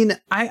 I mean,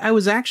 I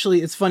was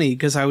actually, it's funny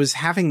because I was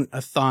having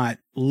a thought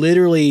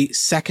literally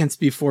seconds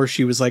before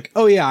she was like,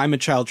 oh yeah, I'm a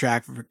child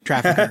trafficker.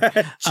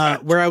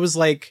 Where I was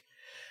like,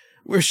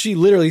 where she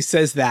literally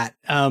says that,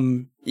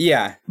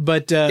 Yeah,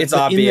 but it's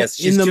obvious.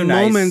 In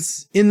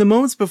the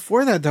moments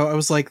before that, though, I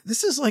was like,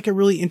 this is like a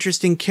really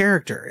interesting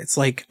character. It's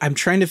like I'm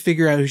trying to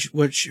figure out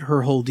what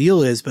her whole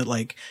deal is, but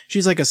like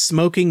she's like a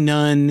smoking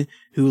nun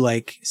who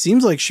like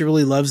seems like she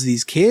really loves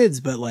these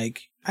kids, but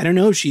like I don't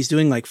know, she's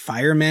doing like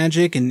fire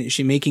magic and is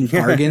she making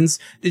bargains?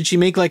 Did she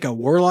make like a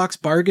warlock's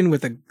bargain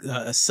with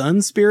a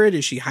sun spirit?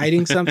 Is she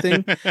hiding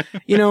something?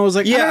 You know, I was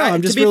like, yeah,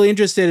 I'm just really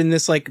interested in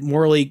this like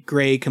morally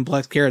gray,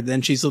 complex character.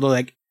 Then she's sort of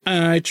like,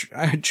 I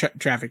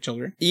traffic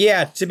children.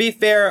 Yeah, to be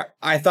fair,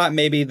 I thought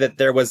maybe that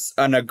there was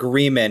an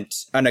agreement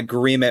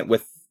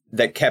with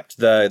that kept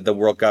the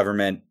world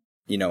government,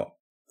 you know,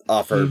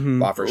 offer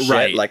shit.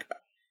 Right. Like,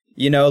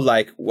 you know,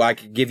 like, well, I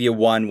could give you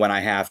one when I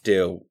have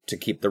to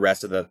keep the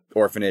rest of the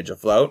orphanage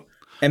afloat.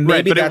 And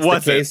maybe that's the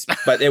case,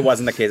 but it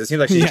wasn't the case. It seems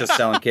like she's just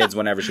selling kids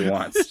whenever she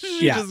wants.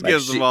 She just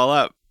gives them all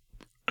up.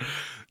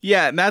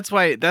 Yeah, and that's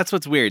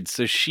what's weird.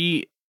 So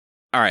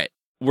all right,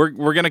 we're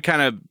going to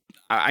kind of,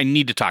 I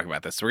need to talk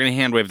about this. So we're going to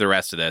hand wave the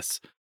rest of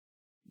this.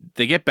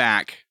 They get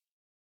back.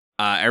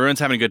 Everyone's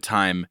having a good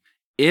time.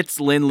 It's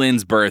Lin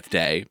Lin's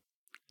birthday.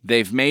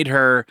 They've made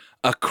her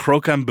a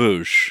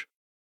croquembouche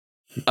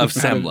of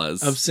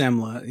semlas. of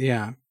semla,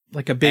 yeah.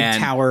 Like a big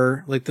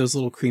tower, like those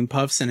little cream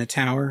puffs in a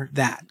tower.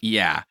 That.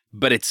 Yeah,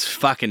 but it's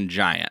fucking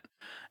giant.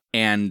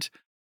 And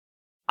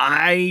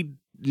I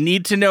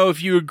need to know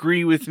if you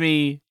agree with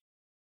me.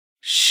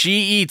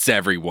 She eats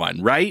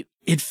everyone, right?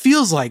 It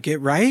feels like it,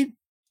 right?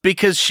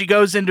 Because she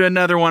goes into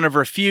another one of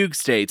her fugue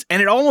states.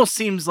 And it almost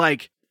seems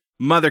like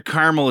Mother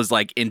Carmel is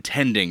like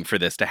intending for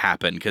this to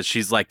happen because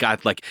she's like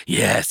got like,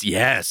 yes,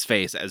 yes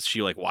face as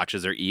she like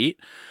watches her eat.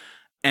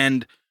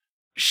 And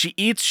she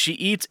eats.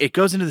 It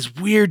goes into this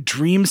weird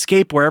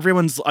dreamscape where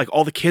everyone's like,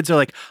 all the kids are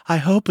like, I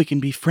hope we can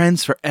be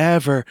friends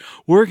forever.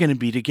 We're going to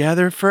be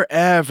together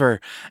forever.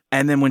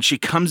 And then when she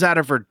comes out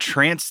of her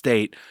trance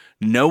state,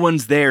 no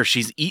one's there.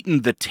 She's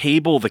eaten the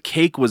table the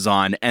cake was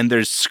on, and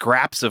there's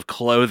scraps of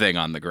clothing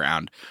on the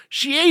ground.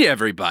 She ate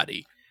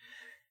everybody.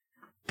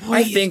 Boy,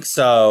 I think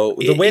so.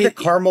 The way that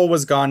Carmel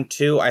was gone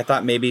too, I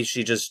thought maybe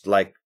she just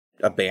like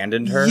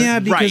abandoned her. Yeah,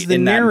 because the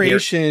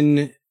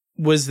narration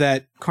was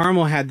that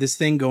Carmel had this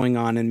thing going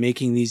on and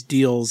making these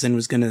deals and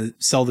was going to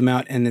sell them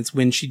out, and it's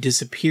when she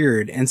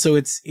disappeared. And so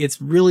it's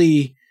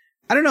really,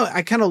 I don't know,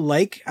 I kind of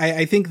like,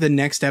 I think the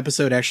next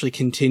episode actually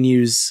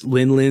continues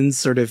Lin Lin's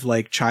sort of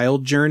like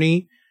child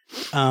journey.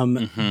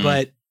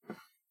 But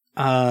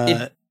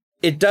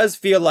it does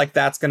feel like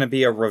that's going to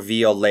be a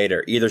reveal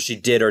later. Either she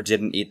did or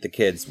didn't eat the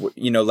kids.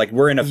 You know, like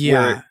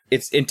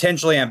it's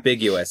intentionally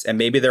ambiguous, and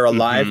maybe they're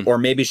alive, or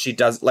maybe she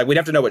does. Like, we'd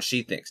have to know what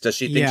she thinks. Does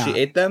she think she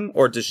ate them,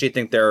 or does she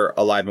think they're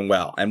alive and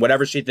well? And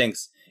whatever she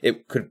thinks,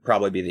 it could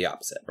probably be the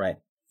opposite, right?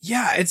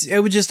 Yeah,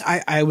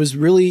 I was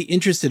really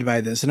interested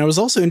by this, and I was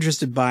also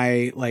interested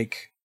by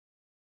like,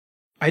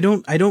 I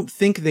don't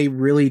think they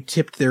really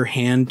tipped their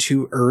hand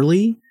too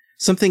early.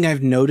 Something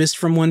I've noticed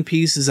from One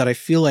Piece is that I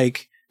feel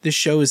like this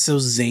show is so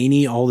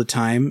zany all the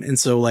time, and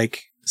so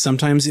like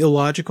sometimes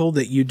illogical,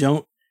 that you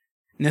don't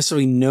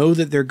necessarily know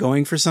that they're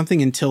going for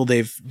something until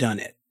they've done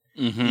it.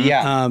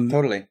 Yeah,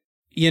 totally.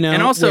 You know,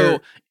 and also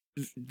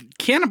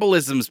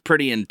cannibalism's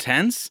pretty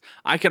intense.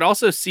 I could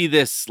also see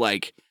this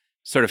like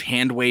sort of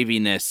hand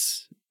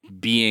waviness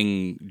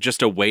being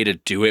just a way to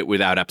do it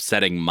without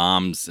upsetting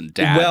moms and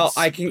dads. Well,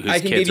 I can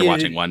kids are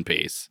watching One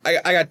Piece. I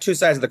got two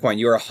sides of the coin.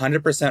 You are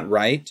 100%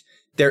 right.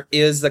 There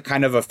is the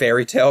kind of a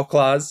fairy tale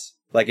clause.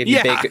 Like if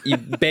you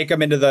bake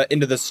them into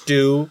the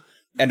stew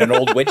and an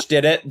old witch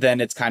did it,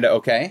 then it's kind of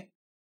okay.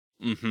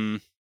 Mm-hmm.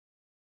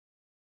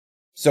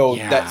 So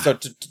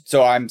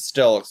so I'm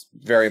still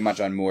very much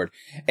unmoored.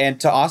 And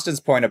to Austin's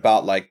point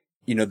about like,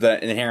 you know,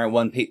 the inherent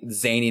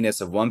zaniness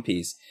of One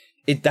Piece,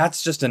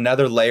 that's just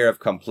another layer of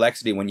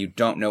complexity when you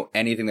don't know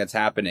anything that's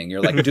happening.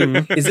 You're like,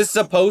 dude, is this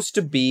supposed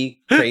to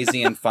be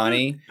crazy and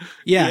funny?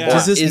 Yeah.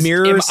 Does this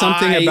mirror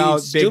something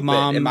about stupid? Big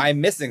Mom? Am I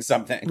missing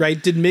something?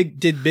 Right.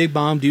 Did Big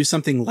Mom do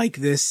something like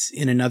this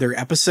in another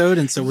episode?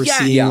 And so we're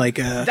seeing like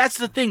a... That's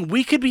the thing.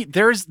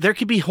 There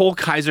could be whole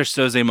Kaiser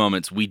Soze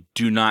moments we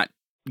do not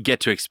get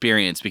to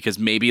experience because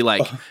maybe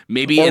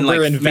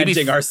we're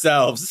inventing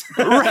ourselves.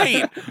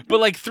 Right. But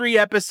like 3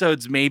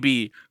 episodes,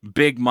 maybe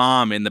Big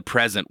Mom in the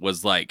present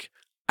was like,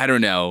 I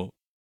don't know,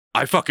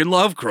 I fucking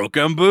love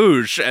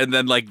croquembouche. And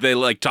then like they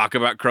like talk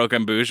about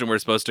croquembouche and we're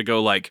supposed to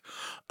go like,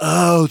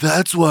 oh,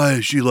 that's why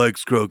she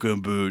likes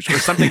croquembouche or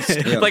something.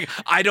 Like,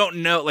 I don't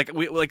know.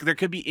 Like there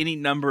could be any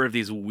number of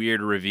these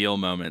weird reveal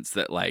moments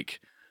that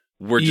like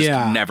we're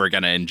just never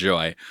going to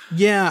enjoy.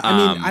 Yeah. I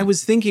mean, I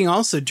was thinking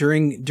also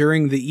during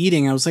the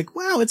eating, I was like,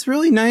 wow, it's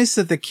really nice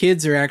that the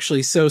kids are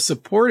actually so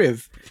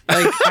supportive.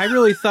 Like, I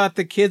really thought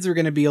the kids were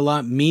going to be a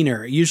lot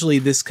meaner. Usually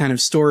this kind of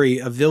story,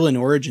 a villain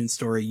origin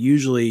story,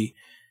 usually,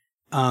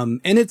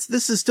 and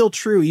this is still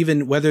true,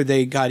 even whether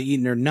they got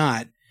eaten or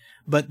not.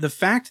 But the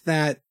fact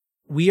that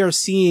we are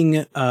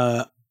seeing,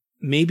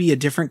 maybe a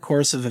different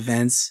course of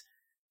events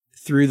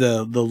through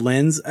the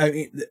lens, I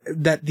mean,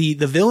 that the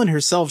villain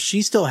herself,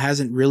 she still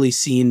hasn't really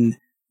seen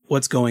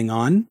what's going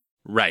on.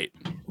 Right.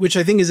 Which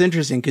I think is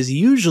interesting because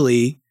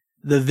usually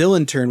the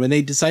villain turn, when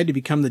they decide to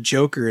become the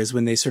Joker, is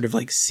when they sort of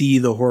like see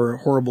the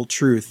horrible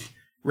truth,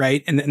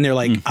 right? And they're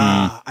like,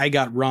 I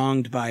got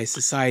wronged by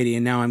society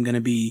and now I'm going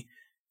to be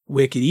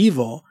wicked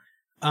evil.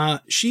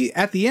 She,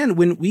 at the end,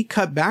 when we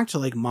cut back to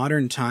like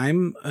modern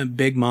time,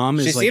 Big Mom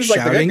is like shouting. She seems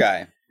like the good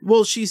guy.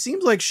 Well, she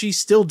seems like she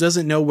still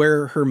doesn't know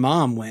where her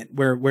mom went,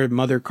 where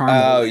Mother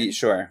Carmel went.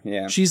 Sure.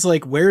 Yeah. She's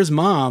like, where's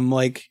Mom?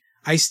 Like,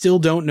 I still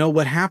don't know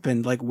what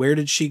happened. Like, where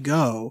did she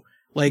go?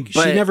 Like,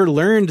 she never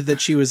learned that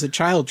she was a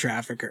child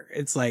trafficker.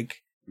 It's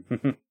like,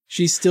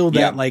 she's still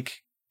that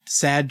like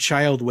sad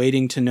child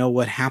waiting to know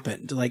what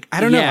happened. Like,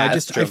 I don't know. I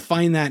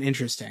find that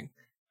interesting.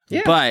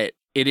 Yeah. But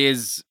it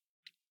is,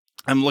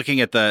 I'm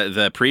looking at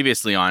the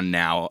previously on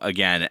now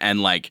again,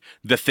 and like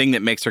the thing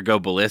that makes her go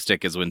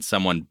ballistic is when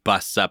someone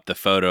busts up the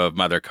photo of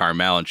Mother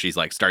Carmel and she's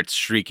like starts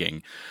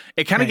shrieking.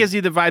 It kind of gives you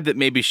the vibe that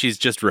maybe she's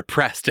just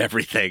repressed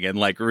everything and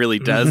like really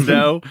does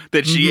know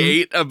that she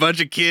ate a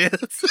bunch of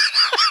kids.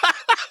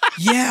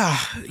 Yeah,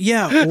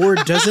 or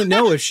doesn't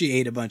know if she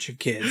ate a bunch of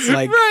kids.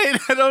 Like, right?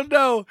 I don't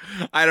know.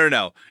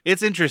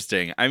 It's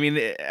interesting. I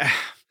mean,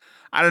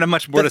 I don't have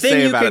much more to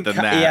say about it than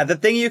that. Yeah, the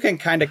thing you can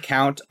kind of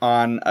count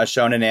on a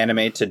shonen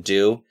anime to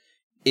do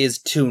is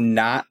to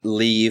not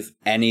leave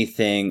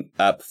anything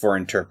up for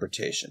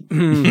interpretation.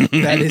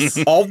 That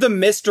is all the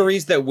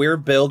mysteries that we're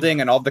building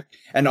and all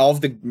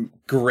of the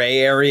gray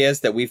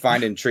areas that we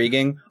find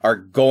intriguing are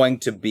going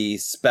to be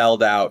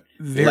spelled out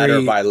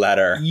letter by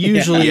letter.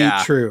 Usually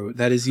true.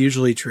 That is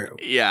usually true.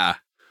 Yeah.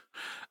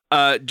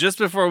 Just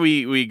before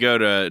we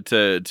go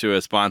to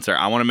a sponsor,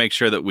 I want to make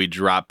sure that we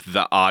drop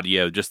the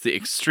audio, just the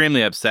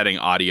extremely upsetting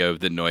audio of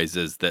the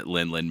noises that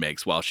Lin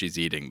makes while she's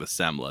eating the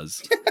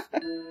semlas.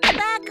 I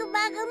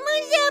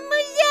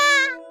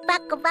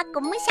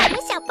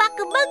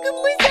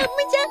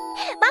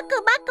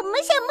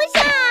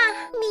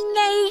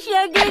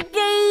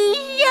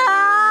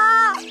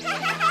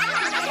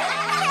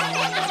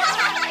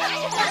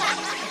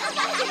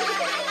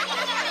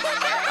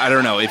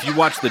don't know. If you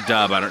watch the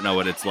dub, I don't know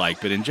what it's like,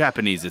 but in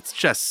Japanese, it's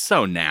just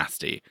so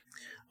nasty.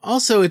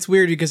 Also, it's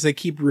weird because they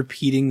keep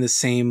repeating the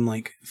same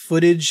like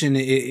footage, and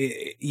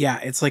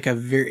it's like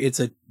it's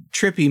a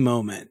trippy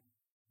moment.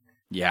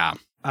 Yeah.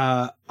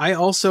 I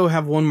also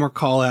have one more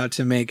call out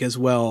to make as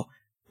well.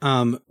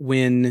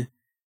 When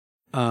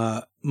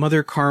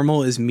Mother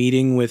Carmel is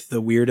meeting with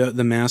the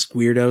masked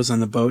weirdos on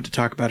the boat to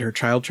talk about her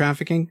child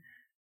trafficking.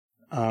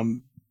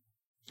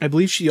 I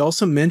believe she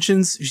also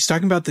mentions, she's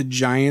talking about the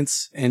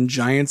Giants and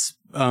Giants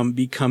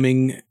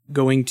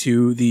going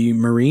to the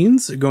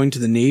Marines, going to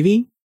the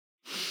Navy.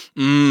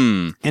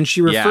 And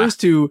she refers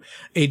to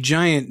a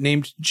giant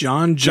named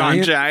John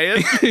Giant,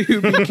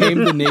 who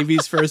became the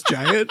Navy's first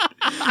giant.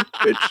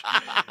 Which,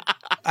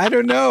 I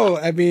don't know.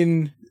 I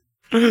mean,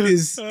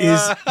 is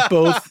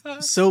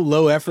both so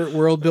low effort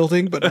world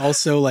building, but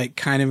also like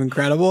kind of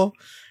incredible.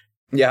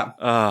 Yeah.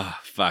 Oh,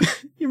 fuck.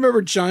 You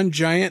remember John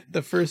Giant,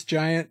 the first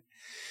giant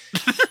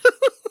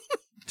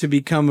to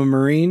become a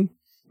Marine?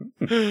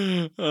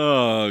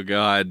 Oh,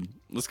 God.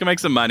 Let's go make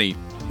some money.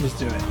 Let's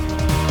do it.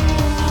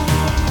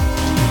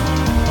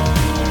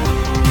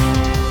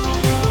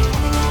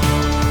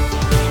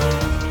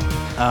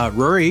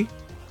 Rory.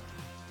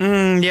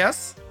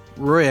 Yes?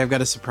 Rory, I've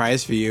got a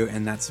surprise for you,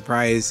 and that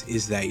surprise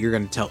is that you're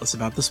going to tell us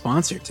about the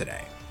sponsor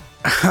today.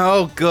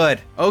 Oh,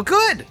 good.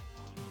 Good.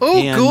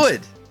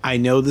 I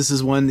know this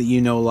is one that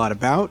you know a lot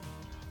about.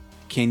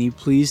 Can you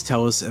please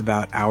tell us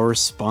about our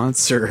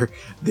sponsor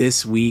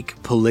this week,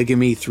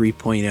 Polygamy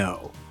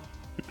 3.0?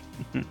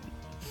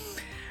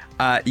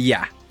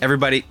 Yeah.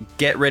 Everybody,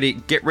 get ready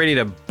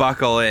to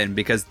buckle in,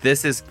 because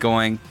this is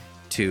going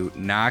to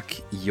knock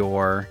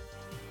your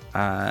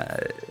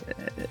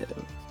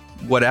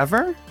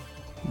whatever,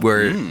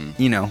 where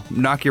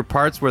knock your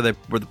parts where the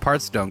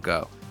parts don't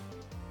go.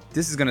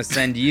 This is gonna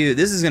send you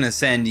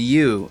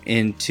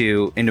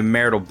into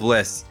marital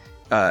bliss,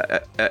 in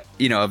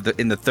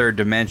the third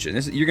dimension.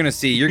 You're gonna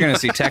see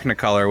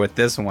Technicolor with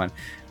this one,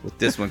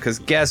 because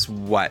guess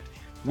what?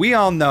 We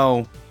all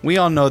know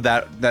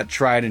that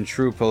tried and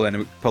true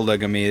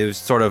polygamy is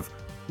sort of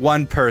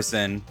one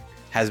person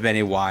has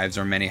many wives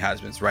or many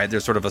husbands, right?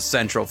 There's sort of a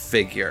central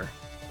figure.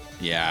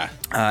 Yeah.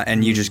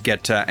 And you just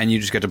get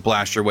to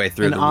blast your way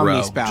through an the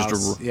row.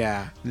 Spouse.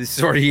 The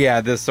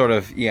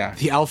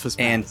alpha spouse.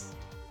 And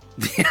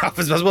the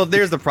alpha spouse. Well,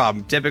 there's the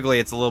problem. Typically,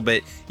 it's a little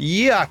bit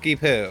yucky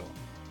poo,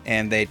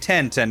 and they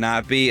tend to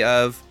not be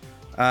of,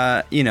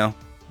 the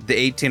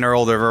 18 or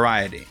older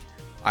variety.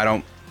 I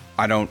don't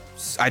claim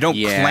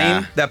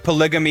that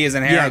polygamy is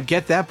inherent. Yeah,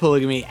 get that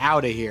polygamy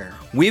out of here.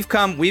 We've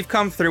come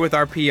through with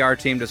our PR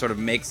team to sort of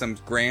make some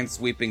grand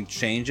sweeping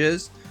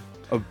changes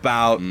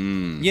about,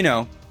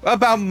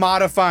 about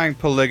modifying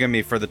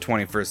polygamy for the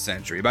 21st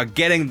century, about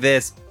getting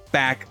this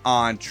back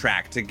on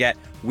track.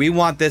 We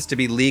want this to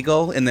be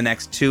legal in the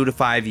next 2 to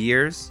 5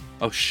 years.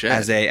 Oh shit!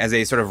 As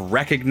a sort of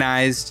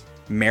recognized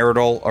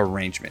marital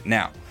arrangement.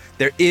 Now,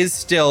 there is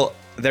still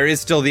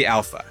the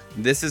alpha.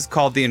 This is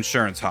called the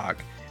insurance hog,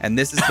 and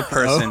this is the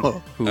person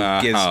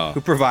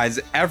who provides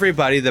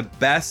everybody the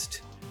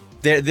best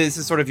this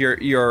is sort of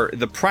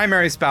the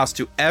primary spouse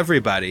to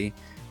everybody,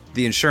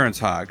 the insurance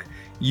hog.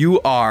 You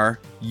have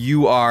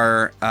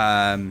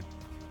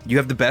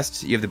the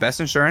best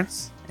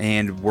insurance,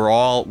 and we're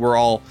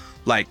all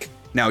like,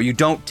 now you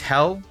don't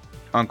tell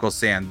Uncle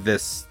Sam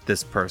this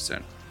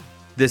person.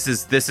 This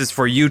is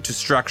for you to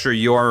structure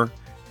your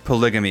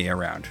polygamy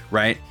around,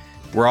 right?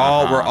 We're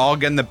all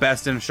getting the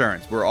best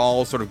insurance. We're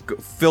all sort of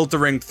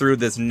filtering through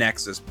this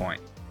nexus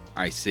point.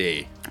 I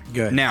see.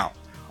 Good. Now,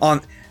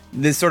 on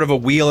this sort of a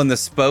wheel in the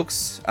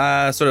spokes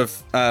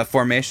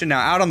formation. Now,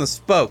 out on the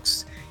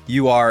spokes,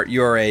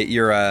 you're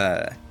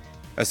a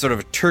sort of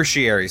a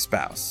tertiary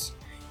spouse.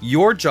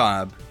 Your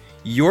job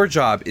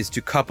is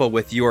to couple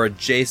with your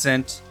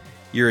adjacent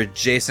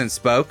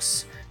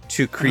spokes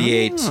to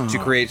create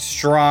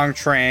strong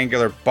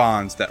triangular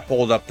bonds that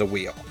hold up the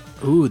wheel.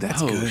 Ooh,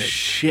 that's good. Oh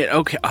shit.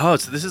 Okay. Oh,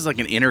 so this is like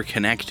an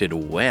interconnected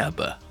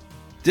web.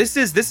 This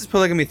is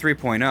polygamy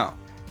 3.0.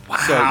 Wow.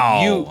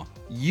 So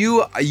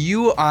you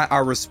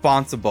are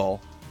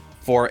responsible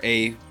for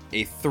a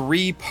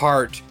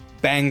 3-part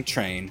bang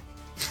train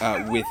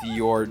with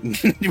your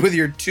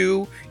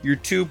two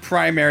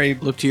primary.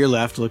 Look to your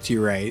left. Look to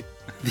your right.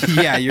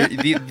 Yeah,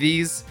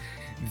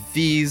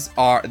 this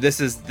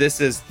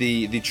is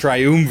the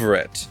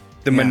triumvirate,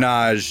 the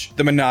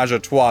menage a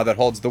trois that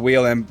holds the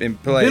wheel in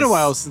place. Been a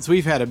while since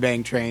we've had a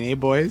bang train, eh,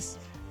 boys?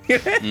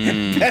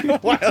 Been a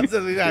while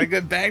since we've had a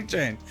good bang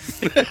train.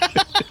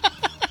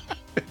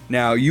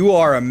 Now you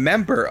are a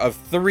member of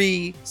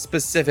 3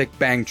 specific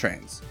bang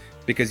trains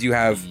because you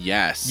have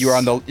you're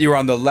on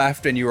the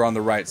left and you're on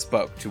the right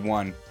spoke to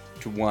one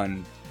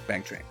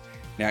bang train.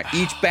 Now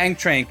each bang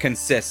train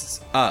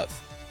consists of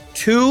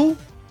 2,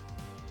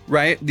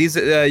 right? These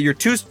your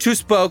two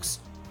spokes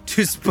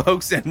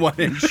and 1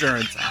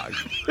 insurance hog.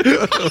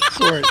 Of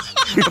course.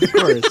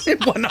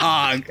 And 1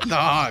 hog,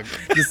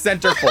 the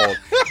centerfold,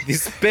 the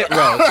spit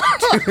roast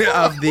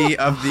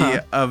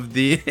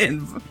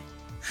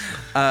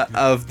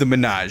of the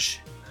menage.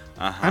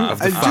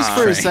 Just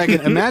for a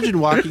second, imagine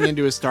walking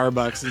into a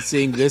Starbucks and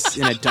seeing this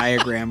in a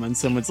diagram on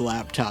someone's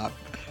laptop.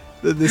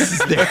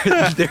 This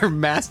is their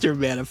master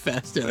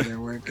manifesto they're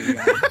working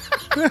on.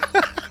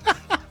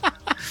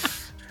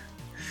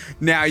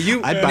 Now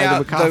I'd buy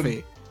them a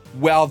coffee.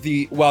 While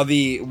the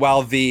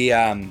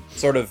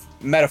sort of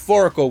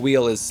metaphorical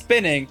wheel is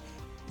spinning,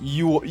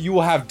 you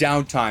will have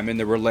downtime in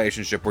the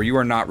relationship where you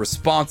are not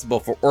responsible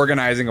for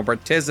organizing or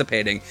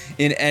participating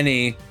in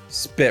any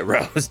spit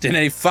roast, in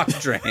any fuck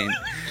train.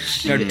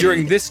 Now,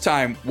 during this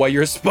time, while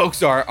your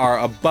spokes are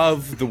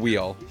above the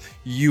wheel,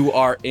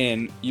 you're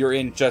in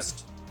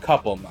just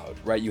couple mode,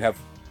 right? You have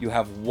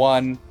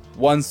one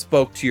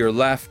spoke to your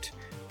left.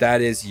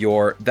 That's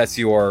your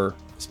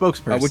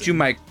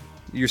spokesperson.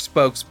 Your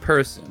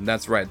spokesperson.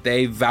 That's right.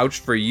 They vouch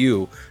for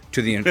you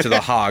to the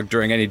hog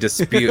during any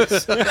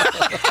disputes. for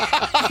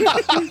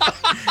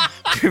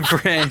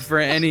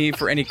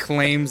any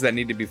claims that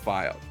need to be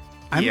filed.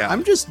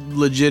 I'm just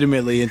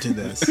legitimately into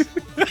this.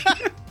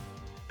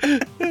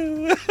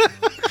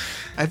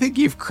 I think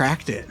you've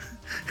cracked it.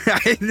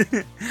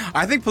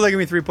 I think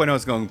polygamy 3.0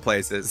 is going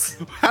places.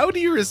 How do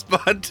you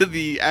respond to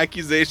the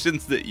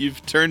accusations that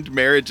you've turned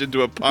marriage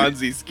into a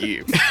Ponzi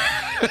scheme?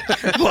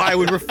 Well, I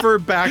would refer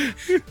back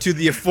to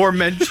the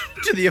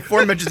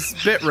aforementioned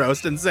spit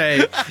roast and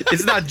say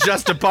it's not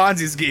just a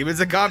Ponzi scheme. It's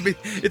a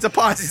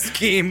Ponzi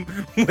scheme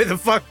with a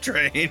fuck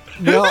train.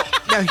 Well,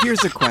 now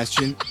here's a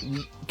question: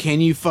 can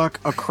you fuck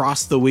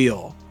across the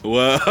wheel?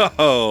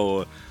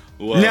 Whoa.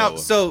 Now,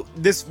 so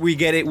we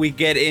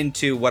get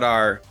into what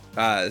are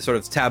sort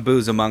of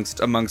taboos amongst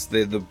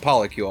the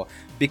polycule.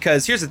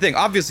 Because here's the thing: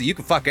 obviously, you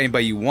can fuck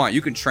anybody you want.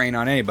 You can train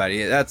on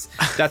anybody. That's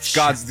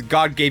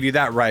God gave you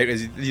that right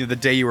as the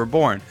day you were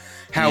born.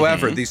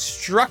 However, the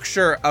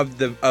structure of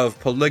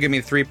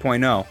polygamy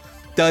 3.0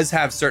 does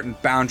have certain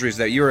boundaries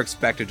that you're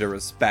expected to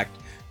respect.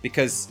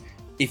 Because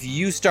if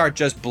you start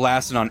just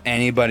blasting on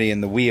anybody in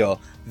the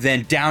wheel,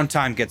 then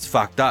downtime gets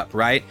fucked up,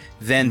 right?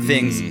 Then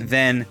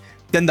then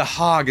the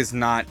hog is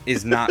not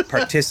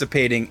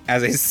participating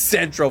as a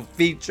central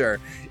feature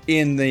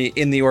in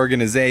the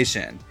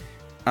organization.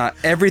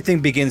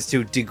 Everything begins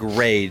to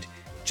degrade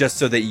just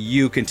so that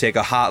you can take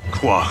a hot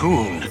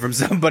Quahoon from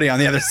somebody on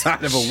the other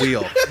side of a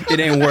wheel. It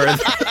ain't worth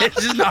it.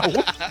 It's just not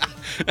worth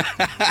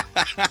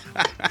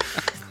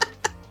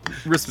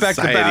Respect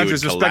Society the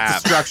boundaries, would respect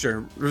collapse. the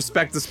structure,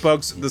 respect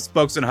the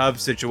spokes and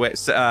hubs situation,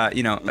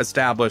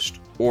 established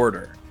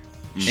order.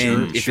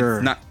 And if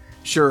it's not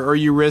Sure, or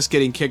you risk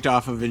getting kicked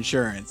off of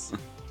insurance.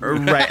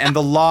 right, and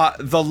the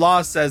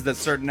law says that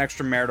certain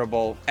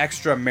extramarital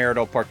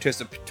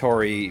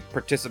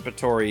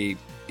participatory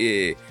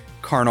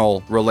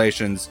carnal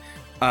relations,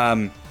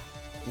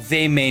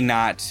 they may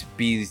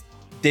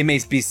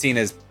be seen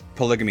as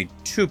polygamy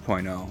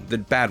 2.0, the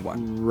bad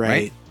one.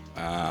 Right.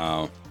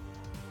 Wow.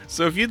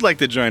 So if you'd like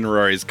to join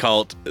Rory's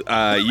cult,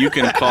 you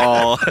can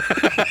call.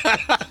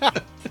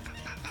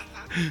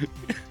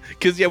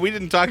 Because we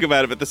didn't talk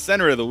about it, but the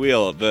center of the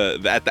wheel, at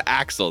the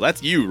axle,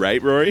 that's you,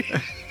 right, Rory?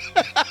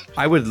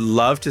 I would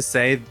love to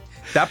say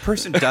that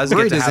person does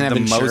Rory get to doesn't have the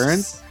have most.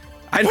 insurance?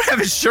 I don't have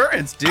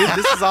insurance, dude.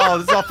 This is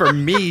all for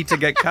me to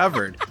get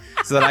covered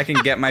so that I can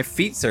get my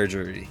feet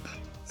surgery.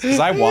 Because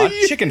I want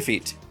chicken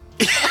feet.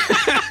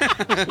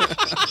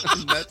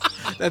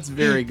 That's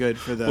very good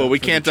for the. Well, we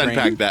for can't the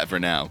unpack that for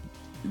now,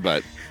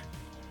 but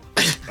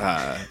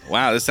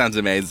wow, this sounds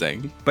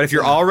amazing. But if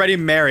you're already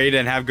married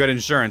and have good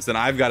insurance, then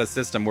I've got a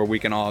system where we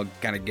can all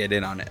kind of get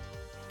in on it.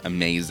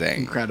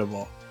 Amazing.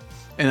 Incredible.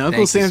 And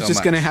Uncle Sam's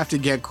just going to have to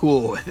get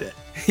cool with it.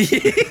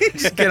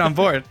 Just get on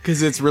board.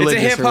 Because it's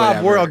religious. It's a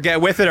hip-hop world. Get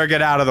with it or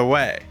get out of the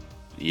way.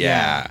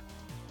 Yeah.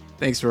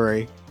 Thanks,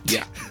 Rory.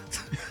 Yeah.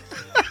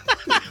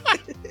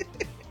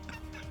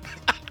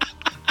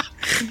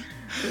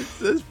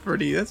 That's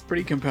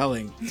pretty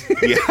compelling.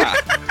 Yeah.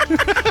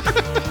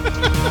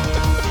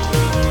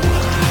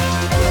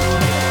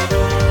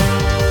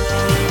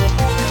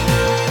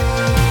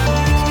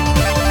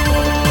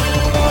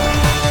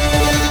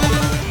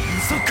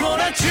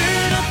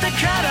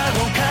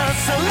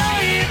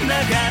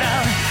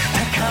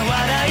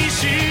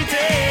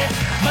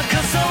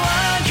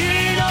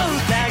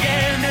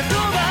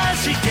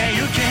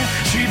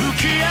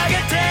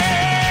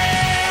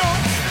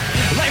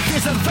 Life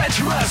is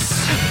adventurous,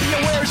 be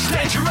aware it's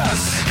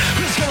dangerous.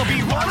 Who's gonna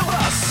be one of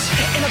us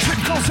in a trip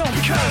called zone?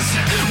 Because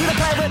we're the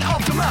pirate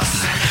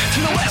Optimus. To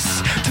the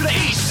west, to the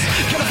east,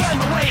 gonna find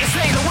my way and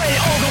stay the way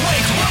all the way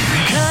to One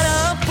Piece.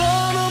 空っぽ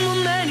の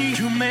胸に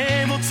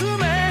夢を詰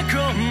め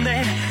込ん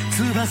で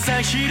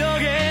翼広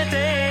げ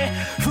て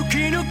吹き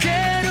抜け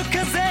る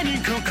風に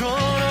心を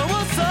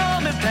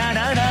染めた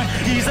なら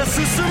いざ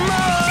進もう。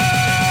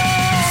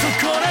そ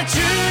こら中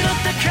の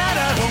宝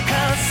をか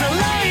さら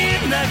い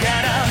なが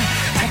ら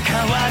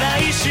高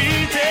笑いし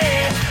て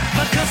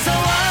バカ騒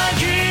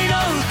ぎの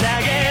宴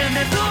で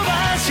飛ば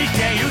して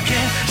ゆけ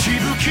し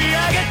ぶき上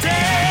げて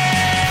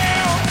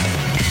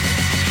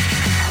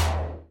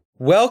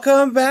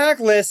Welcome back,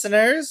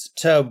 listeners,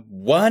 to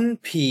One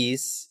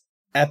Piece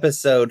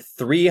episode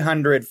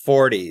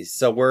 340.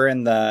 So we're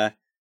in the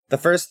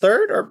first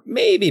third, or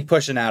maybe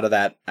pushing out of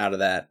that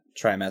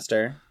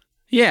trimester.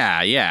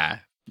 Yeah.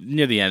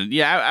 Near the end.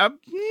 Yeah,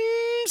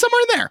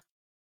 somewhere in there.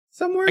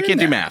 Somewhere I can't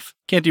do math.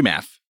 Can't do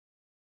math.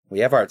 We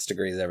have arts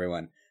degrees,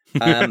 everyone.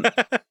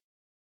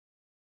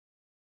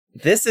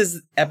 This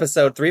is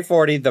episode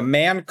 340. The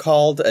man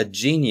called a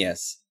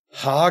genius,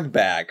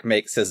 Hogback,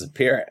 makes his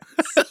appearance.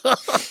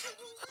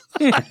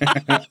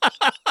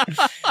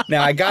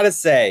 Now, I gotta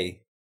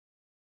say,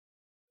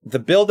 the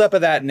buildup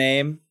of that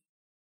name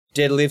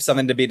did leave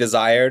something to be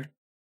desired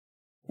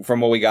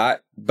from what we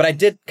got, but I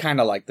did kind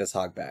of like this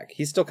Hogback.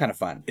 He's still kind of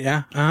fun.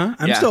 Yeah,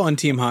 I'm still on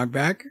Team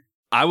Hogback.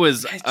 I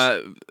was,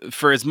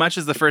 for as much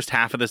as the first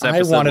half of this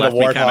episode I wanted left a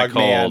me kind Warthog of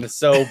cold. Man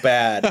so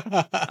bad.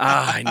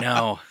 I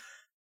know.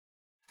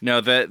 No,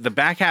 the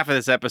back half of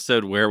this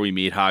episode where we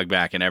meet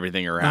Hogback and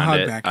everything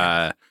around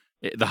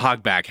the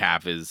Hogback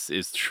half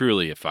is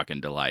truly a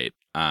fucking delight.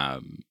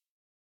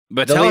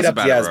 But tell us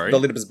about it, Rory. The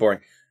lead up is boring.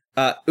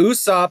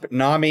 Usopp,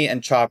 Nami,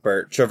 and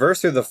Chopper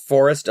traverse through the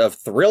forest of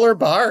Thriller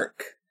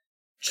Bark.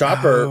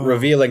 Chopper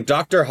revealing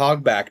Dr.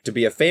 Hogback to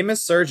be a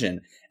famous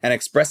surgeon and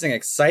expressing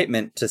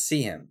excitement to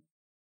see him.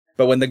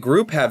 But when the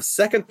group have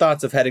second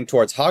thoughts of heading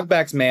towards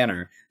Hogback's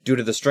manor due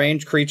to the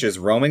strange creatures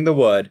roaming the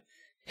wood,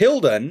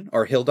 Hildon,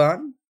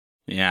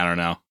 Yeah, I don't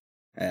know.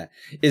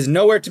 Is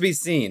nowhere to be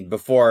seen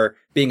before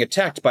being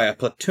attacked by a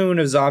platoon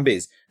of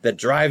zombies that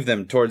drive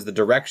them towards the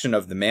direction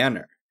of the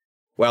manor.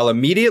 While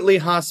immediately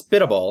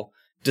hospitable,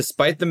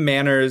 despite the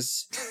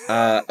manners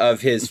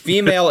of his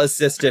female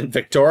assistant,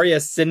 Victoria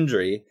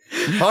Sindri,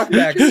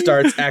 Hogback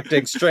starts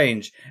acting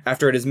strange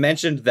after it is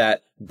mentioned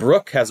that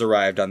Brooke has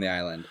arrived on the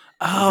island.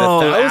 Oh,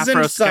 the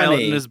Afro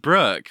Skeleton is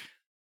Brooke.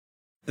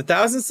 The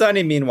Thousand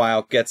Sunny,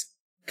 meanwhile, gets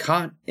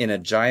caught in a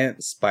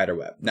giant spider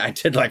web. Now, I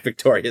did like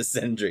Victoria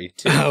Sindri,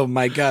 too. Oh,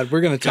 my God.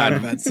 We're going to talk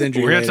about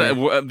Sindri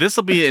later. This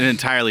will be an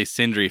entirely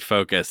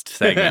Sindri-focused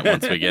segment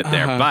once we get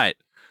there, but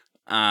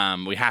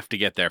we have to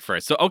get there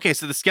first. So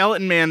the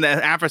skeleton man, the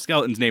Afro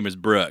skeleton's name is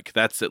Brooke.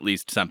 That's at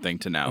least something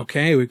to know.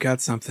 Okay, we've got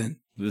something.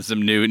 There's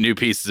some new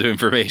pieces of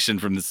information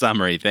from the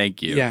summary.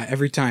 Thank you. Yeah,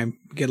 every time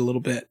we get a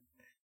little bit.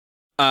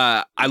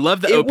 I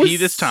love the OP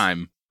this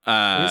time. It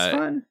was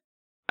fun.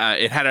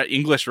 It had an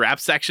English rap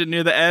section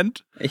near the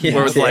end Yeah,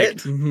 where it was like,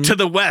 to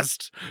the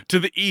west, to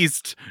the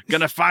east,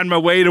 gonna find my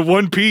way to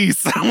One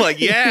Piece. I'm like,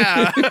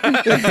 yeah.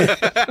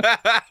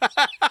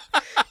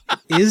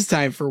 It is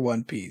time for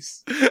One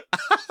Piece.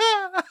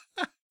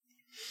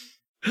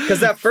 Because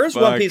that first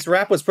One Piece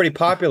rap was pretty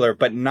popular,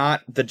 but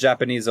not the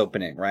Japanese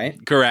opening, right?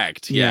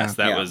 Correct. Yeah.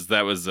 Yes,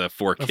 that was a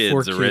Four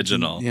Kids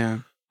original. Yeah.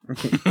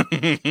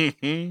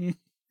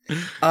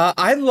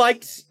 I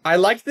liked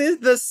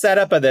the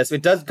setup of this.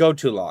 It does go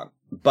too long,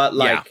 but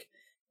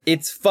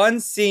it's fun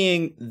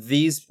seeing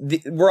these.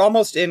 We're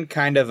almost in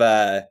kind of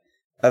a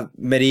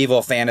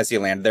medieval fantasy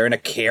land. They're in a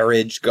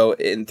carriage go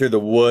in through the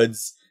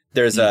woods.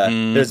 There's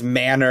there's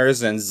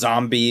manners and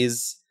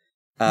zombies.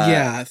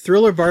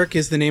 Thriller Bark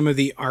is the name of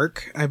the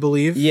arc, I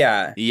believe.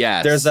 Yeah.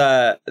 Yes.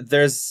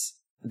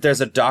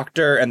 There's a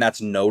doctor, and that's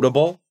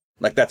notable.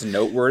 Like, that's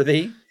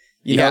noteworthy.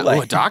 You know,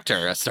 like a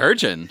doctor, a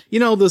surgeon. You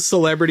know, the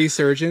celebrity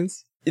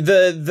surgeons.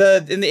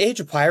 the in the age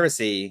of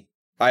piracy,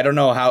 I don't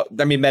know how.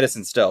 I me's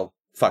medicine's still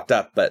fucked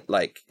up, but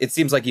like it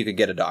seems like you could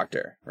get a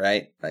doctor,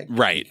 right? Like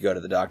you could go to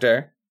the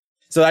doctor.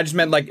 So I just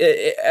meant like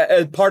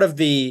part of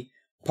the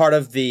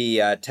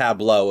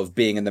tableau of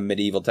being in the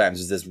medieval times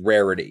is this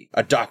rarity,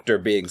 a doctor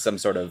being some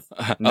sort of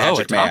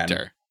magic man.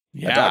 Doctor.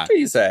 Yeah. A doctor,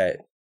 you say?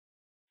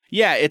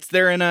 Yeah,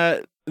 they're in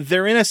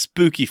a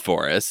spooky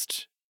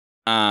forest,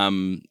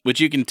 which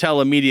you can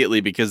tell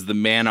immediately because the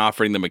man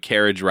offering them a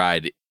carriage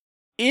ride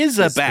is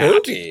a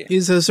bat.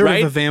 He's a sort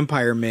of a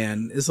vampire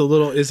man. Is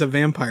a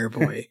vampire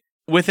boy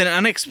with an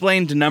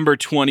unexplained number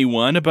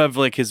 21 above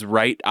like his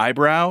right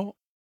eyebrow,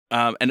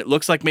 and it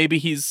looks like maybe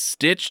he's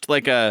stitched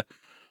like a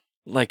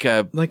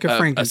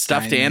Frankenstein, a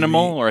stuffed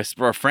animal or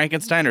a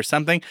Frankenstein or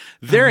something.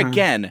 There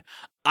again,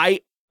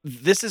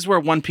 this is where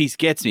One Piece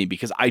gets me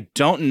because I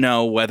don't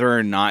know whether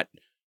or not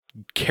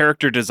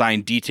character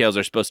design details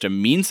are supposed to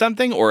mean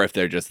something or if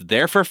they're just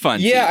there for fun.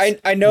 Yeah,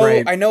 I know.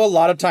 Right. I know a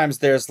lot of times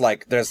there's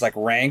like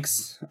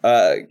ranks.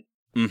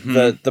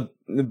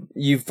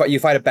 You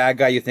fight a bad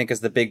guy you think is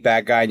the big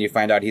bad guy, and you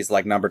find out he's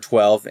like number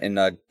 12 in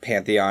a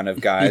pantheon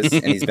of guys,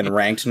 and he's been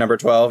ranked number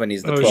 12, and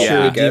he's the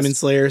 12th weakest. Demon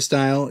Slayer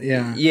style.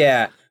 Yeah.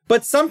 Yeah.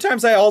 But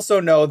sometimes I also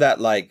know that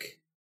like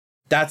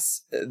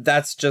that's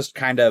just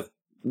kind of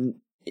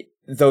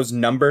those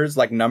numbers,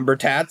 like number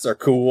tats are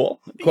cool.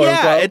 Quote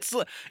unquote. It's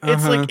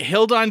like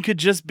Hildon could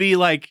just be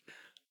like,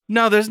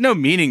 no, there's no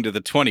meaning to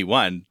the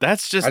 21.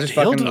 That's just I just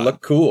fucking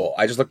look cool.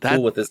 I just look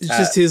cool with this tat. It's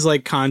just his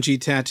like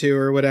kanji tattoo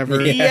or whatever.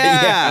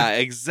 Yeah,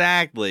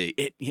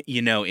 exactly.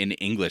 In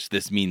English,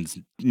 this means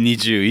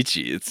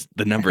Nijuichi. It's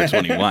the number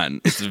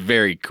 21. It's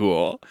very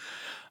cool.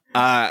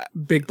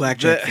 Big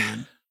blackjack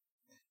fan.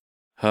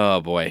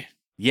 Oh boy.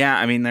 Yeah,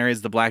 I mean there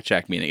is the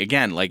blackjack meaning.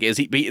 Again, like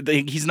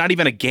he's not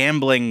even a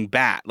gambling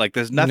bat. Like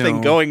there's nothing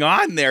going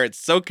on there. It's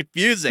so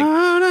confusing.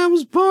 I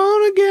was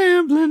born a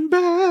gambling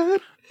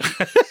bat.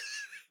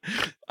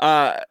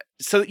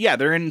 So yeah,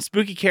 they're in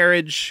spooky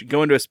carriage,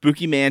 going to a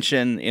spooky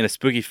mansion in a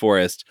spooky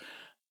forest.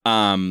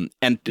 And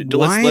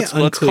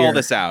let's call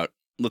this out.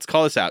 Let's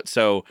call this out.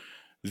 So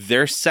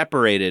they're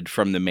separated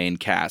from the main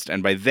cast,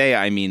 and by they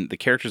I mean the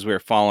characters we're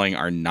following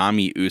are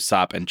Nami,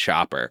 Usopp, and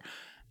Chopper.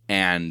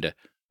 And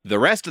the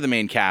rest of the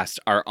main cast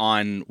are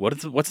on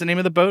what's the name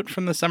of the boat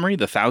from the summary?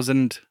 The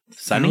Thousand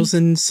Sunny?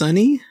 Thousand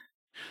Sunny?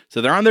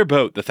 So they're on their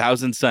boat, the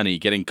Thousand Sunny,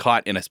 getting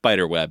caught in a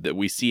spider web that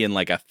we see in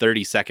like a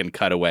 30-second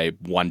cutaway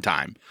one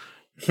time.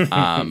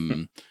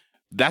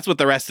 That's what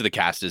the rest of the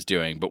cast is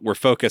doing, but we're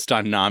focused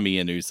on Nami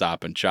and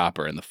Usopp and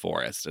Chopper in the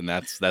forest, and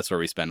that's where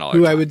we spend all our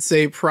time. I would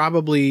say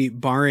probably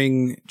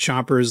barring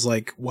Chopper's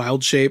like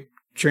wild shape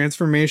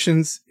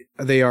transformations,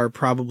 they are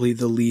probably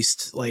the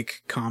least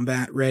like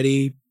combat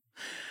ready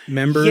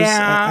members.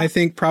 Yeah. I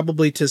think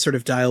probably to sort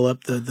of dial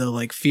up the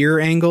like fear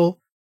angle.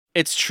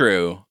 It's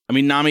true. I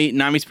mean,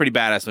 Nami's pretty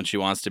badass when she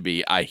wants to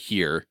be, I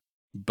hear,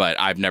 but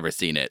I've never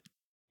seen it.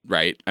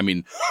 Right? I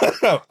mean,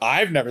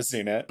 I've never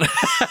seen it.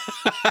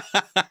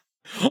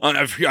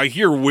 I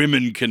hear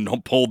women can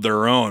hold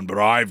their own, but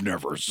I've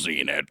never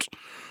seen it.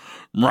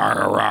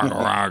 Raga, raga,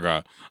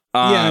 raga.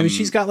 Yeah, I mean,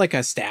 she's got like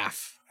a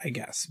staff, I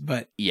guess,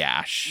 but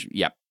yeah,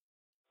 yep.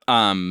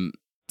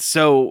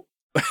 So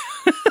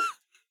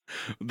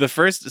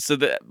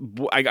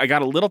I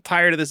got a little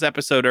tired of this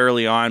episode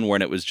early on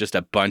when it was just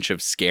a bunch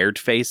of scared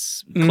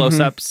face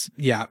close-ups.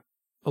 Yeah,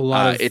 a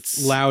lot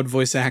of loud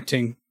voice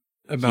acting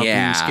about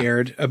being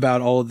scared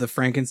about all of the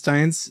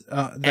Frankensteins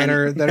that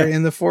are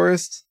in the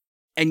forest.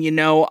 And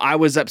I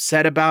was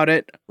upset about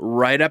it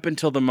right up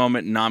until the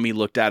moment Nami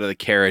looked out of the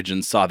carriage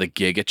and saw the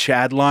Giga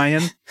Chad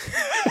lion.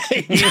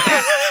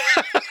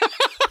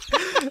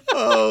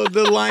 Oh,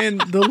 the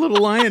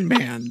little lion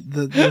man,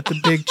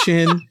 the big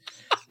chin.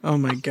 Oh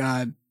my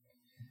God.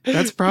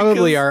 That's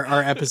probably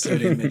our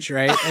episode image,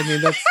 right? I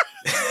mean, that's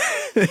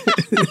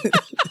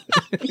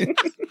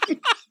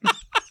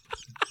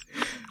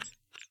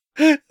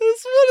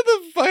It's one of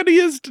the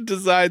funniest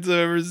designs I've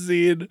ever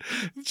seen.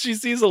 She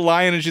sees a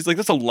lion and she's like,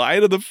 that's a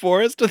lion in the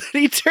forest. And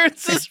then he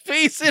turns his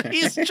face and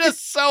he's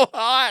just so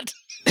hot.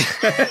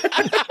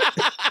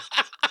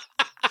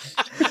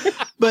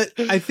 But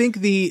I think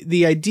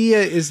the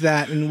idea is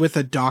that, and with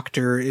a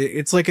doctor,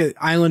 it's like an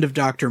Island of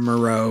Dr.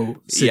 Moreau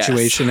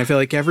situation. Yes. I feel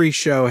like every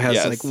show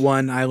has like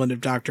one Island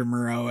of Dr.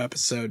 Moreau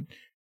episode.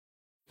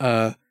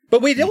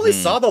 But we only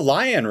saw the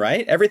lion,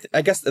 right?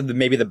 I guess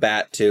maybe the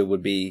bat too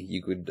would be,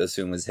 you could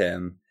assume was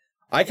him.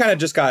 I kind of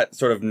just got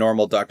sort of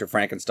normal Dr.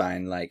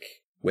 Frankenstein, like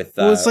with.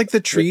 Well, it's like the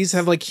trees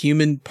have like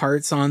human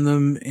parts on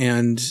them,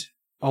 and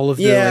all of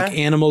the like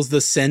animals. The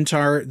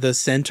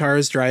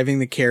centaurs driving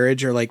the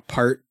carriage are like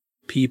part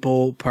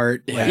people,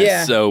 part.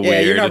 So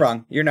weird.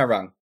 You're not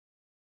wrong.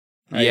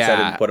 I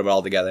didn't put them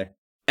all together.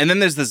 And then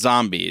there's the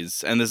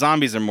zombies, and the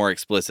zombies are more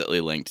explicitly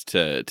linked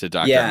to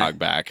Dr.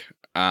 Hogback.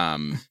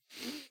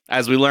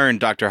 As we learned,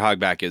 Dr.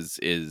 Hogback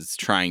is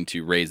trying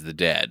to raise the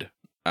dead.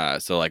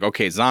 So like,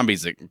 okay,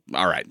 zombies,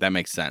 all right, that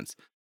makes sense.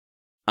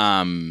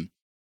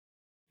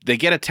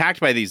 get attacked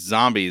by these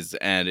zombies,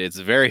 and it's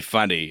very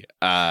funny.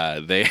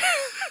 They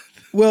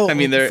well, I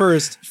mean,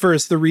 first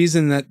the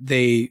reason that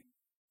they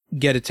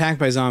get attacked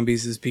by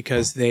zombies is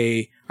because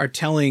they are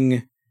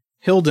telling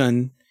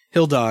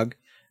Hilldog,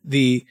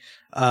 the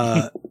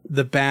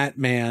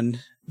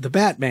Batman,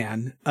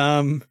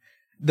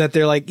 that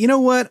they're like, you know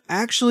what?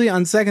 Actually,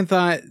 on second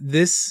thought,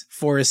 this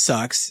forest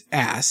sucks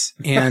ass.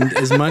 And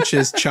as much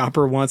as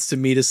Chopper wants to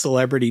meet a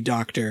celebrity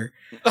doctor,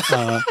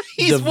 the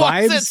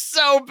vibes it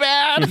so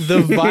bad. The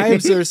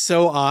vibes are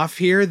so off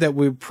here that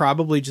we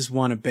probably just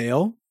want to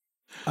bail.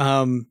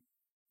 And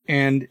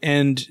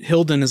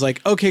Hilden is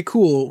like, okay,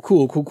 cool.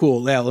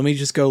 Yeah, let me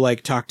just go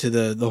like talk to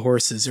the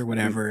horses or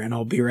whatever, and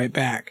I'll be right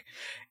back.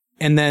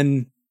 And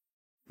then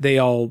they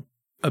all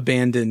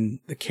abandon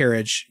the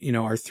carriage,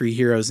 our three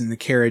heroes in the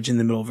carriage in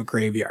the middle of a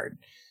graveyard.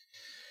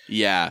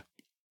 Yeah.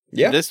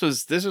 This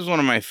was one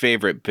of my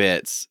favorite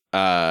bits.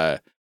 Because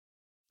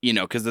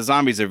the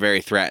zombies are very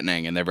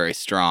threatening and they're very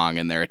strong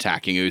and they're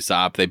attacking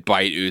Usopp. They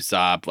bite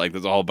Usopp. Like,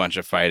 there's a whole bunch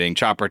of fighting.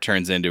 Chopper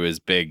turns into his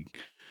big,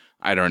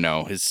 I don't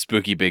know, his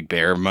spooky big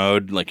bear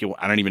mode. Like,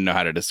 I don't even know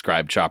how to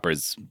describe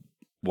Chopper's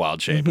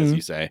wild shape, as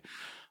you say.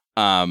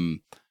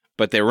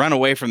 But they run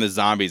away from the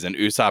zombies and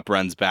Usopp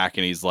runs back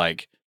and he's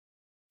like,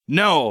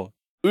 no,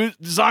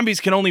 zombies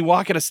can only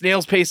walk at a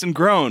snail's pace and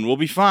groan. We'll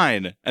be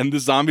fine. And the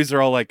zombies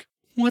are all like,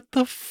 what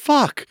the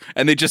fuck?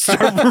 And they just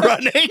start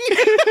running.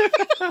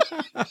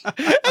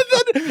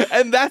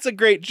 and that's a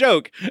great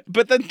joke.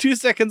 But then 2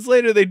 seconds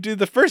later, they do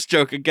the first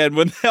joke again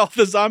when all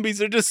the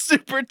zombies are just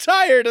super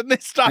tired and they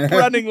stop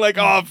running like,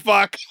 oh,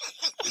 fuck.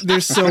 They're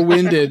so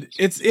winded.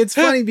 It's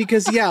funny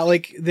because,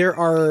 like there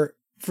are...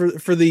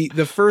 For the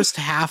first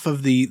half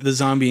of the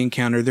zombie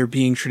encounter, they're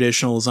being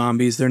traditional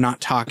zombies. They're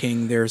not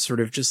talking. They're sort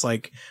of just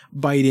like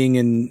biting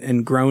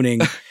and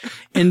groaning.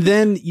 And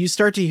then you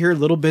start to hear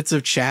little bits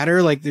of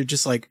chatter. Like they're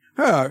just like,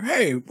 oh,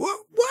 hey, what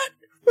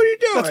are you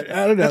doing?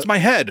 I don't know. That's my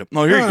head.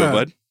 Oh, here you go,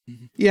 bud.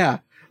 Yeah.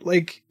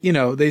 Like,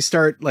 they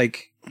start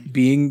like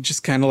being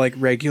just kind of like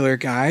regular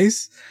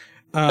guys.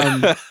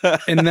 And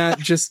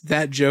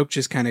that joke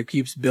just kind of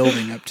keeps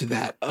building up to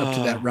that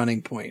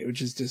running point,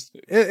 which is just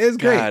it's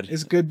great. God.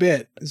 It's a good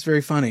bit. It's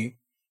very funny.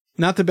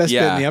 Not the best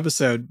bit in the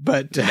episode,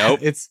 but nope.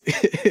 it's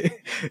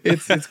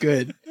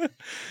good.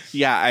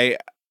 Yeah,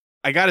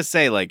 I gotta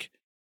say, like,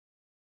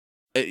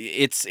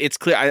 it's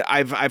clear.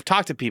 I've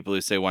talked to people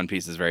who say One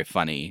Piece is very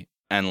funny,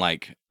 and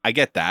like I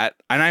get that,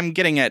 and I'm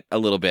getting it a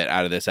little bit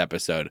out of this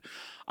episode.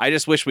 I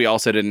just wish we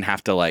also didn't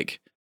have to like.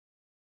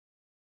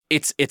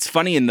 It's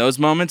funny in those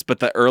moments, but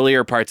the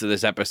earlier parts of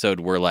this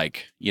episode were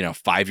like,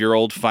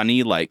 5-year-old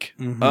funny, like,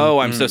 oh,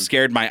 I'm so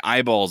scared my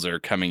eyeballs are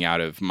coming out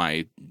of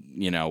my,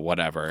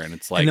 whatever. And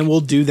it's like, and then we'll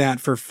do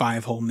that for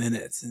 5 whole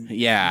minutes.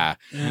 Yeah.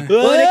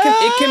 Well,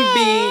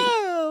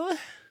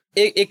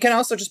 it can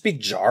also just be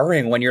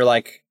jarring when you're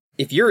like,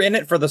 if you're in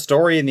it for the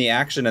story and the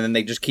action and then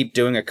they just keep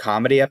doing a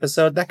comedy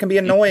episode, that can be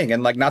annoying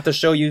and like not the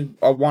show you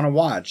want to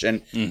watch.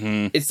 And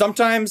it's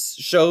sometimes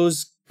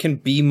shows can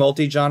be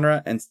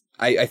multi-genre, and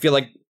I feel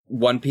like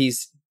One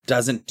Piece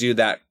doesn't do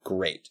that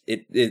great.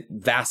 It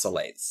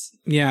vacillates.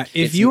 Yeah,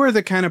 if you are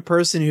the kind of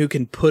person who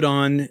can put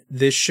on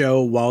this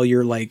show while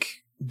you're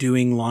like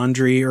doing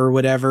laundry or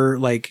whatever,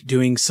 like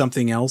doing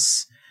something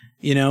else,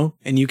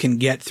 and you can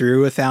get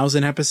through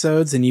 1,000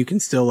 episodes and you can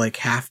still like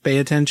half pay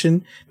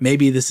attention,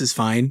 maybe this is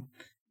fine.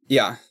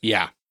 Yeah.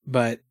 Yeah.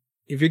 But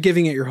if you're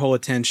giving it your whole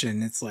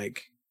attention, it's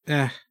like,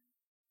 can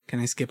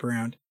I skip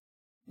around?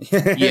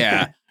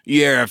 Yeah.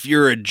 Yeah, if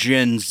you're a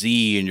Gen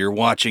Z and you're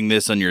watching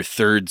this on your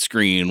third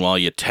screen while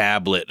you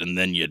tablet and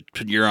then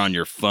you're on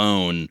your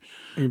phone.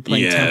 And you're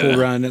playing Temple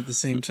Run at the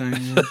same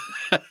time.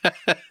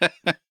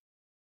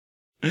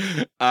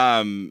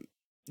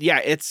 Yeah,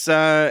 it's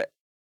I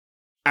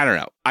don't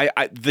know.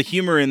 I the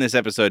humor in this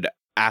episode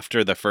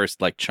after the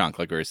first like chunk,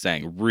 like we were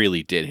saying,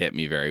 really did hit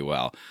me very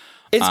well.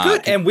 It's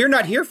good, and we're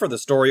not here for the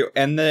story,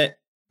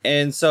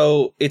 and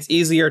so it's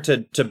easier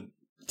to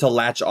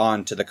latch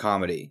on to the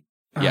comedy.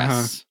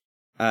 Yes.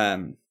 Or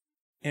an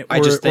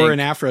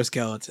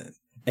Afroskeleton.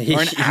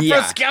 Or an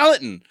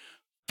Afroskeleton.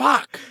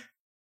 Fuck.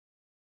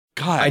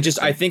 God.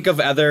 I think of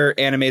other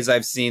animes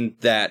I've seen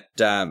that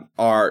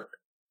are,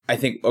 I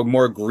think,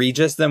 more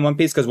egregious than One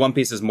Piece, because One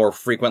Piece is more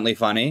frequently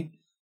funny.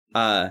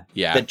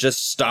 That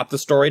just stop the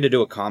story to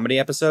do a comedy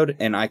episode,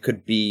 and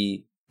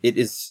it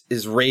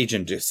is rage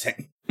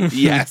inducing.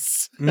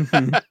 Yes.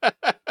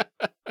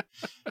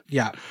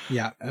 Yeah,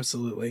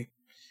 absolutely.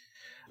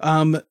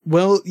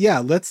 Well, yeah,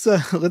 let's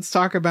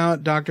talk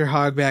about Dr.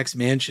 Hogback's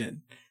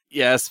mansion.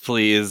 Yes,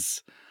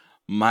 please.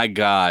 My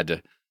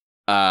God.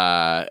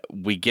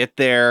 We get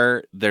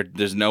there,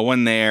 there's no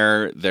one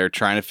there. They're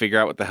trying to figure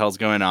out what the hell's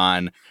going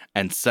on,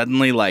 and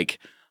suddenly like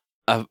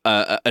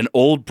an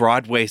old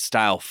Broadway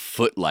style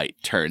footlight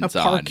turns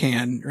on. A park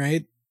can,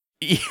 right?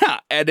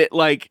 Yeah, and it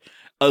like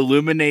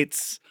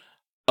illuminates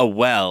a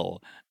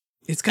well.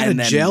 It's got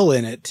gel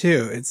in it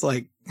too. It's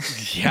like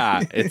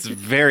yeah, it's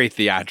very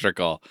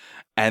theatrical.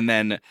 And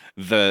then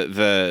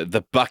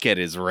the bucket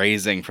is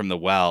raising from the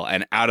well,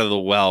 and out of the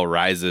well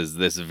rises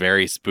this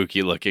very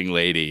spooky looking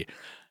lady.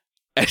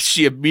 and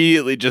she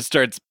immediately just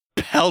starts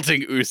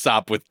pelting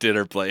Usopp with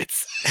dinner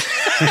plates.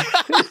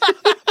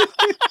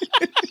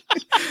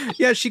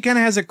 Yeah, she kind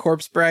of has a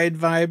Corpse Bride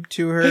vibe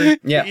to her.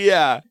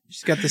 Yeah.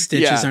 She's got the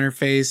stitches on her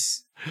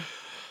face.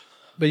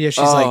 But yeah,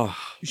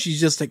 she's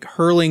just like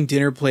hurling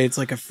dinner plates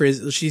like a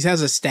frisbee. She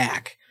has a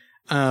stack,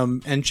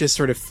 and just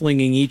sort of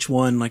flinging each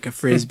one like a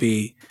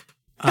frisbee.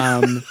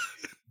 And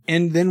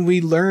then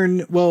we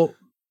learn, well,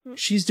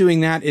 she's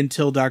doing that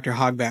until Dr.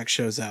 Hogback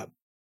shows up.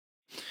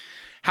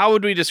 How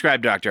would we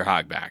describe Dr.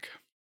 Hogback?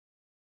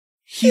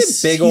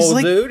 He's a big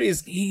old dude.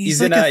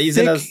 He's like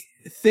in a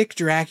thick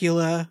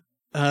Dracula.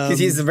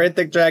 He's a very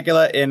thick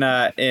Dracula in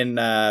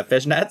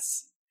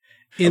fishnets.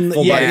 In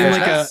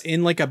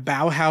like a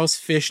Bauhaus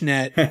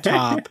fishnet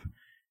top.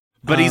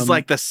 But he's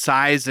like the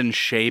size and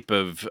shape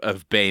of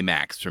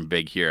Baymax from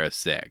Big Hero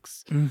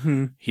 6.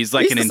 Mm-hmm. He's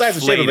like the size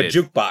and shape of a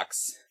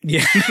jukebox.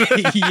 Yeah.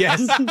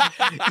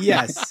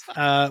 yes.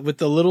 With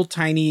the little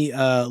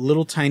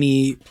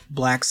tiny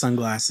black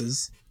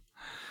sunglasses,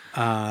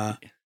 and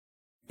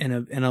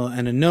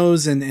a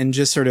nose and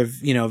just sort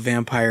of, you know,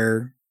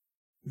 vampiric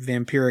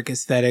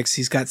aesthetics.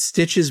 He's got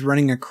stitches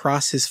running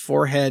across his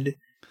forehead,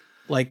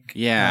 like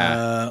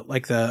a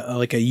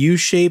U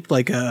shape,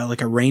 like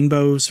a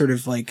rainbow sort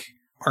of like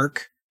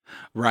arc.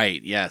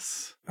 Right.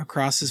 Yes.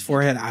 Across his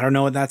forehead. I don't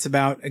know what that's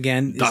about.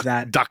 Again, is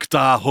that Dr.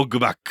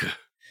 Hogback?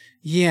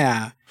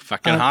 Yeah.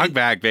 Fucking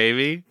Hogback,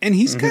 baby. And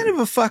he's kind of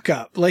a fuck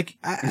up. Like,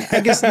 I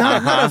guess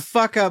not a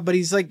fuck up, but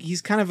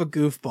he's kind of a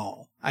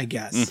goofball, I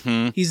guess.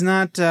 Mm-hmm. He's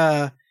not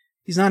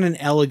an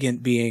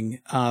elegant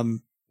being.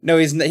 No,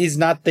 he's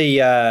not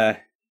the,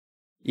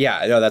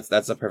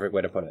 that's a perfect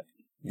way to put it.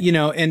 You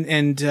know,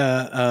 and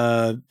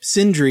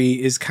Sindri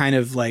is kind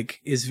of like,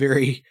 is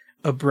very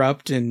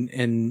abrupt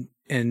and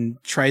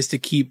tries to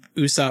keep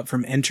Usopp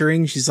from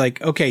entering. She's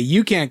like, okay,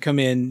 you can't come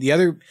in.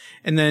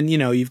 And then, you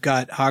know, you've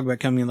got Hogback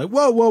coming in like,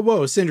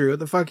 whoa, Sindri, what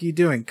the fuck are you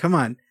doing? Come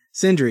on,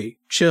 Sindri,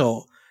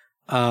 chill.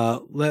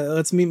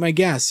 Let's meet my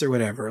guests or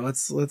whatever.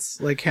 Let's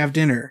like have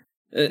dinner.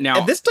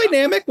 Now, this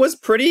dynamic was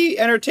pretty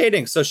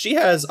entertaining. So she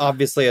has,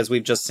 obviously, as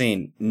we've just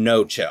seen,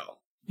 no chill.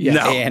 Yeah.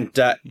 No.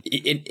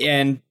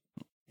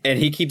 And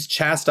he keeps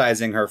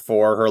chastising her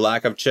for her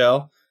lack of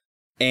chill.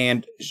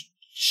 And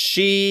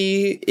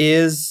she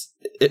is...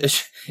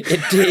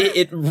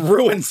 It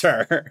ruins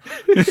her.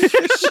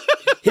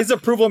 His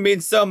approval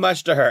means so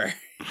much to her.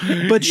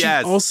 But she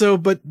also,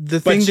 the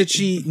thing that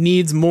she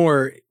needs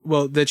more,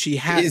 well, that she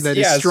has, that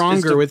is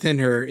stronger within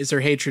her, is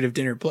her hatred of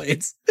dinner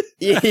plates.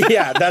 Her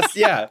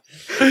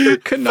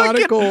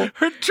canonical,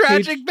 her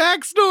tragic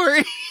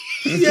backstory.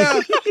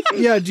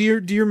 Yeah. Do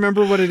you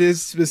remember what it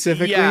is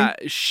specifically? Yeah,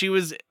 she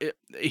was.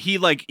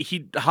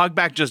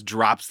 Hogback just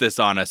drops this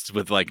on us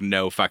with like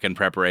no fucking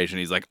preparation.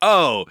 He's like,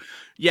 oh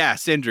yeah,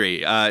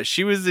 Sindri.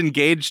 She was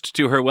engaged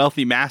to her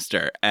wealthy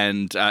master,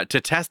 and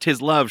to test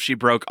his love, she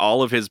broke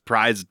all of his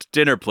prized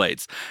dinner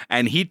plates,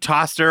 and he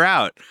tossed her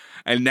out.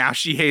 And now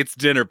she hates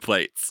dinner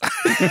plates.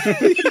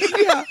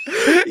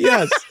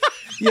 Yeah.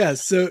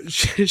 Yes. So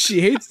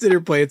she hates dinner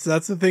plates.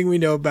 That's the thing we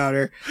know about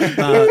her.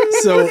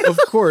 So of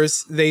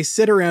course they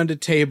sit around a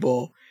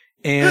table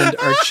and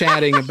are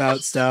chatting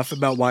about stuff,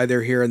 about why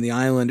they're here on the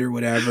island or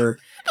whatever.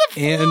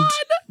 And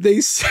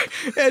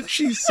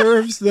she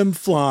serves them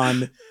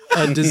flan,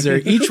 a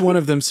dessert. Each one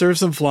of them serves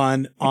some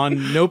flan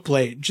on no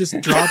plate, just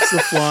drops the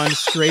flan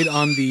straight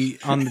on the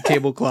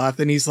tablecloth.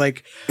 And he's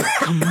like,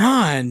 come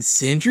on,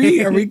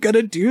 Sindri, are we going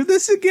to do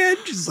this again?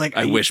 Just like,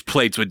 I wish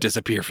plates would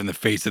disappear from the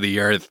face of the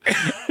earth.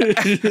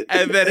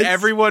 And then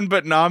everyone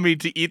but Nami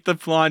to eat the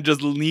flan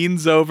just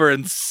leans over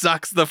and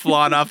sucks the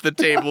flan off the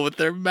table with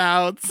their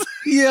mouths.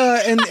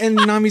 Yeah. And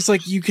Nami's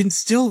like, you can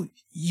still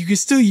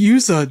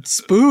use a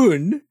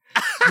spoon.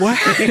 What?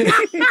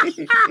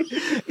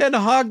 And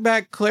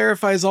Hogback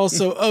clarifies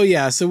also, oh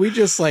yeah, so we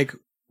just like,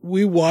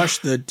 we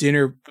washed the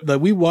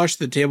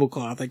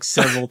tablecloth like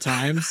several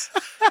times.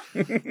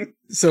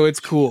 So it's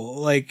cool.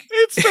 Like,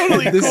 it's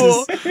totally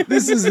cool.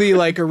 This is the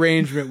like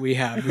arrangement we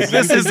have.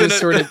 This isn't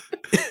sort of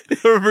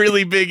a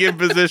really big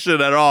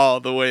imposition at all,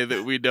 the way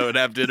that we don't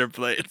have dinner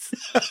plates.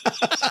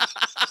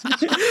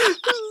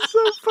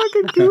 So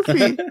fucking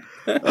goofy.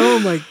 Oh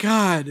my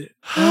god,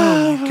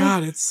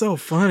 it's so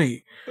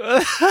funny.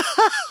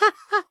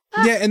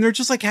 Yeah, and they're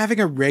just like having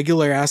a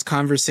regular ass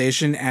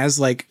conversation as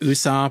like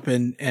Usopp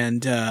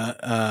and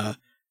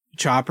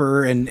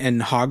Chopper and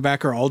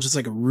Hogback are all just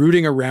like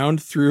rooting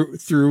around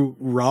through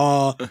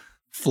raw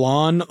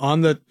flan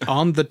on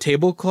the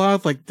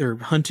tablecloth, like they're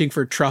hunting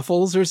for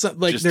truffles or something.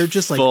 Like they're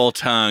just like full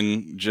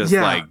tongue,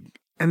 like,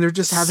 and they're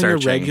just having a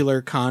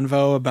regular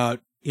convo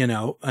about, you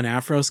know, an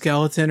Afro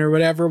skeleton or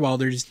whatever while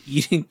they're just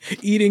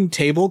eating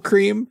table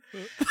cream.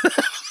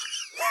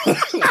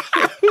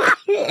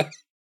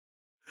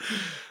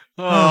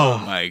 Oh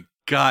my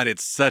god,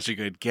 it's such a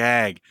good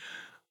gag.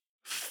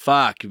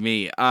 Fuck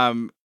me.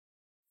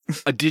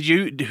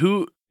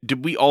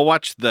 Did we all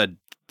watch the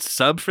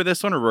sub for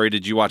this one, or Rory,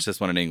 did you watch this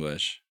one in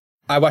English?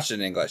 I watched it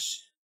in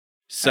English.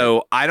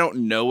 So I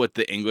don't know what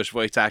the English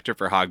voice actor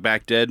for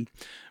Hogback did,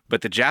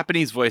 but the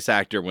Japanese voice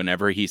actor,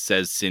 whenever he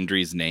says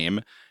Sindri's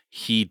name,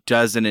 he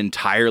does an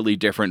entirely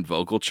different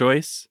vocal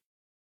choice.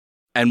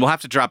 And we'll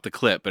have to drop the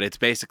clip, but it's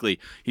basically,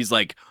 he's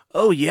like,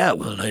 oh yeah,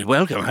 well,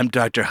 welcome, I'm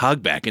Dr.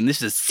 Hogback, and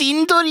this is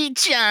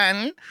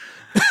Sindori-chan.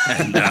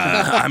 And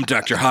I'm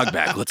Dr.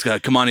 Hogback. Let's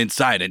come on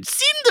inside, and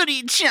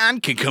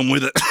Sindori-chan can come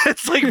with it.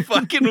 It's like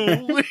fucking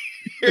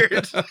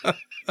weird.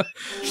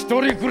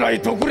 一人くら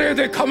い特例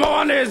で構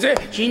わねえぜ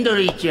シンド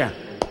リーちゃん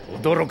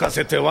驚か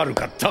せて悪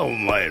かったお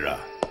前ら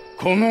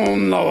この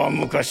女は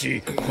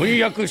昔婚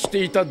約し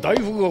ていた大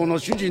富豪の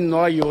主人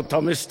の愛を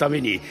試すため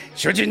に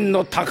主人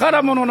の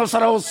宝物の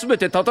皿を全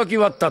て叩き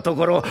割ったと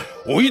ころ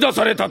追い出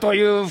されたと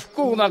いう不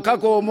幸な過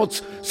去を持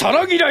つ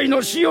皿嫌い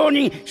の使用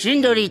人シ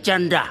ンドリーちゃ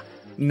んだ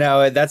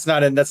No, that's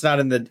not in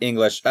the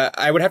English.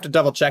 I would have to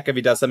double check if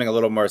he does something a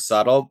little more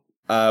subtle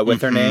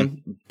with her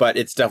name, but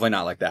it's definitely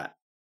not like that.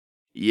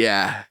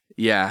 Yeah.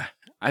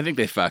 I think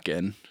they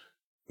fucking,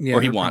 Yeah,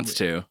 or he wants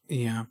to.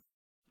 Yeah,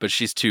 but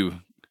she's too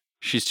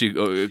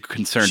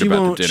concerned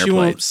about the dinner plate. She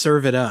won't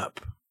serve it up.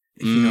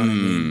 If you know what I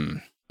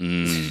mean.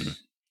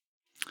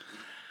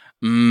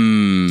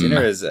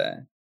 Dinner is.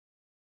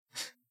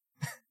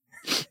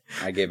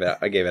 I gave it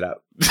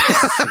up.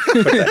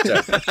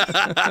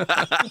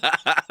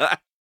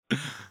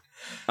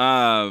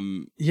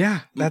 Yeah,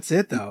 that's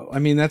it though. I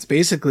mean, that's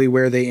basically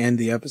where they end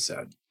the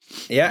episode.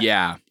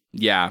 Yeah.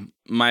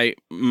 My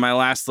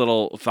last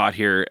little thought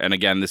here, and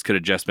again, this could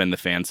have just been the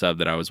fan sub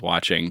that I was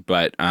watching,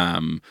 but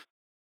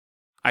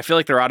I feel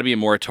like there ought to be a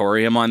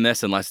moratorium on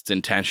this unless it's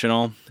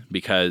intentional,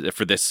 because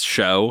for this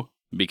show,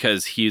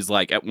 because he's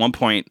like, at one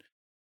point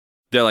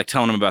they're like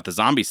telling him about the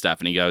zombie stuff,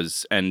 and he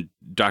goes, and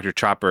Dr.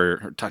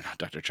 Chopper.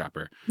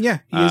 Yeah,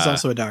 he is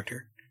also a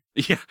doctor.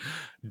 Yeah,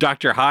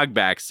 Dr.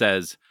 Hogback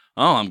says,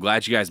 "Oh, I'm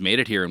glad you guys made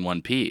it here in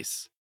one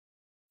piece."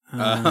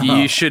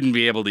 You shouldn't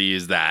be able to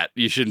use that.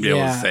 You shouldn't be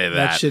able to say that.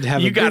 That should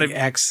have big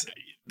X.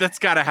 That's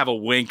got to have a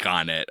wink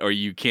on it, or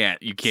you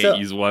can't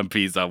use One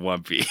Piece on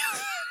One Piece.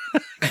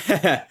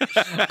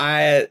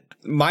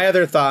 My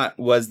other thought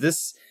was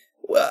this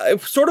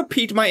it sort of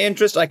piqued my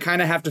interest. I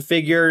kind of have to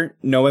figure,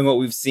 knowing what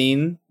we've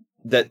seen,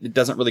 that it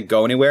doesn't really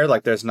go anywhere.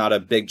 Like, there's not a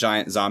big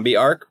giant zombie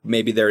arc.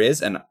 Maybe there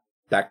is, and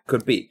that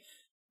could be.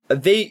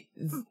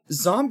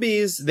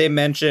 Zombies they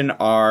mention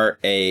are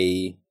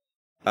it's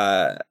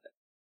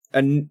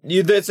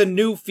a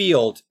new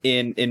field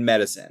in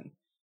medicine,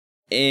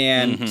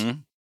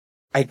 and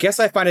I guess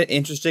I find it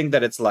interesting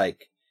that it's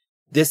like,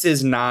 this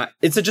is not,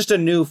 it's just a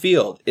new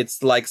field.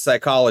 It's like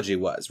psychology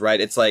was,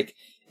 right? It's like,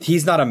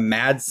 he's not a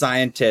mad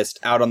scientist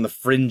out on the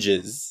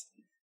fringes.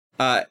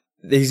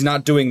 He's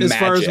not doing magic. As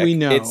far as we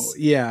know,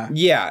 yeah.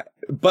 Yeah,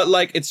 but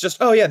like, it's just,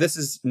 oh yeah, this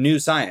is new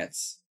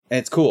science, and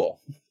it's cool.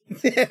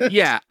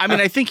 Yeah, I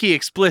mean, I think he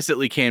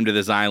explicitly came to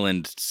this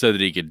island so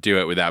that he could do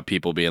it without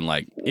people being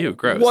like, ew,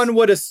 gross. One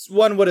would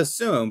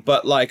assume,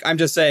 but like, I'm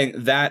just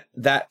saying that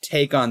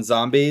take on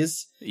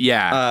zombies,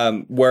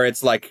 where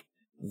it's like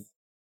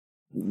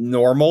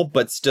normal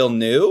but still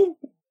new,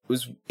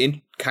 was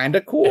kind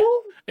of cool.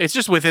 It's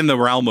just within the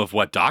realm of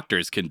what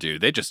doctors can do.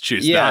 They just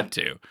choose not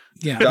to.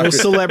 Yeah, well,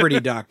 celebrity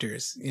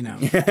doctors, you know.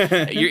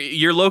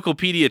 Your local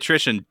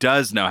pediatrician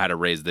does know how to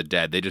raise the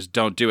dead. They just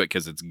don't do it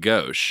because it's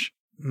gauche.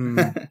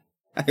 I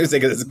was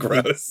thinking it's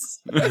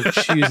gross. I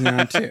choose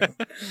not to.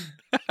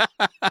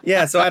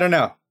 Yeah, so I don't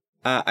know.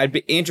 I'd be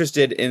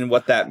interested in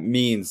what that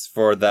means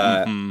for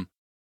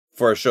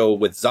for a show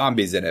with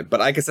zombies in it.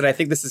 But like I said, I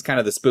think this is kind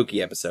of the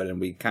spooky episode, and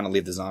we kind of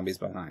leave the zombies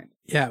behind.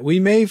 Yeah, we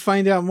may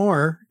find out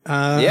more.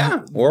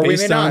 Or we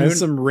may not. On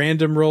some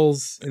random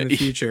roles in the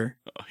future.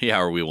 Yeah,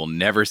 or we will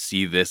never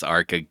see this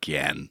arc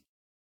again.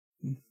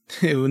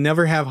 It will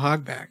never have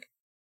Hogback.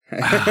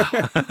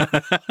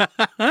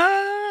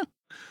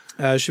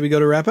 Should we go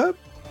to wrap up?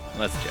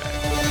 Let's check.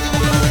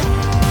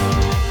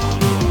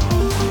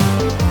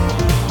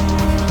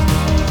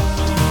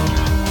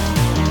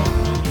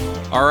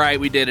 All right,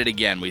 we did it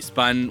again. We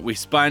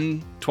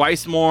spun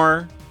twice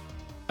more.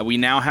 We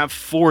now have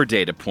 4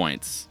 data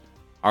points.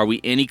 Are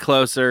we any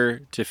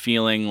closer to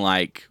feeling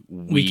like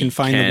we can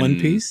find the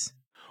One Piece?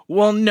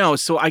 Well, no.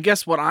 So I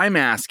guess what I'm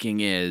asking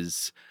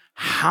is,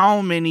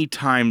 how many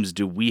times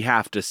do we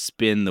have to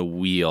spin the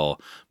wheel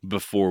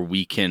before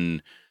we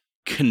can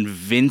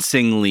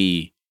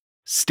convincingly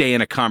stay in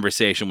a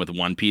conversation with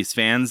One Piece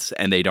fans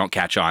and they don't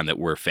catch on that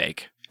we're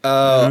fake?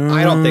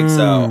 I don't think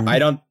so.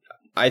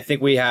 I think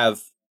we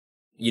have,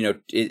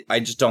 I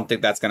just don't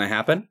think that's going to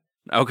happen.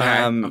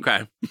 Okay.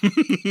 Okay.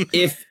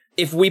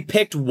 if we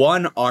picked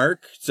one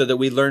arc so that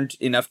we learned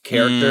enough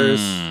characters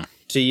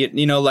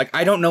to, like,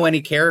 I don't know any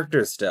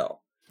characters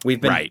still.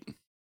 We've been right.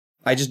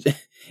 I just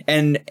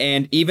and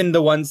even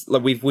the ones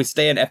like we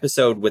stay an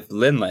episode with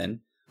Linlin.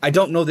 I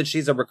don't know that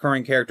she's a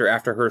recurring character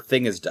after her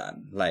thing is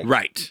done. Like,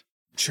 right.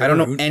 Sure. I don't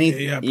know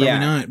anything. Yeah, probably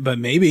not. But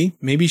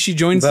maybe she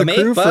joins the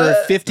crew for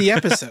 50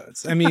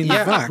 episodes. I mean,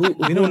 fuck.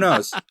 Who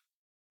knows?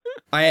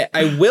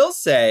 I will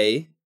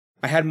say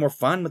I had more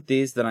fun with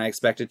these than I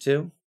expected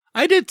to.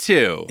 I did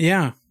too.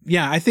 Yeah.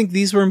 I think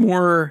these were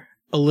more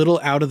a little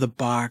out of the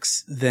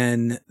box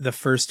than the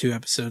first 2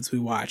 episodes we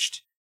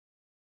watched.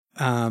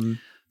 I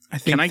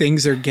think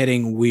things are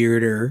getting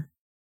weirder.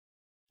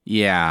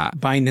 Yeah.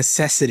 By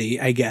necessity,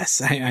 I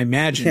guess. I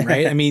imagine,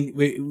 right? I mean,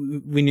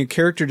 when your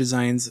character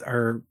designs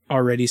are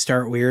already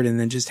start weird and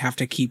then just have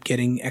to keep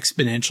getting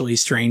exponentially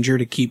stranger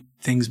to keep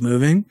things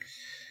moving.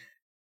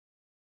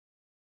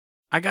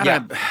 I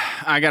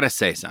gotta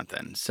say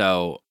something.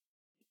 So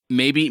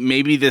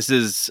maybe this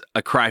is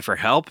a cry for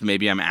help.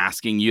 Maybe I'm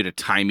asking you to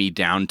tie me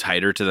down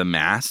tighter to the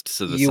mast.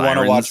 So the you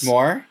want to watch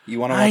more? You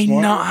want to watch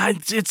more? I know.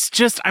 It's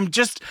just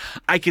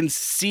I can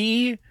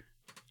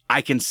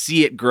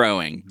see it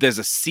growing. There's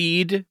a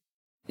seed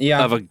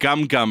of a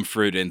gum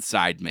fruit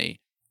inside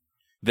me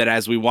that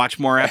as we watch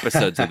more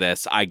episodes of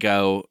this, I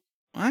go,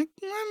 the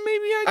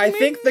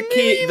thing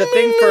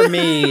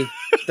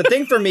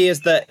for me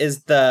is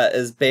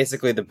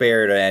basically the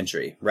barrier to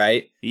entry,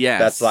 right? Yeah.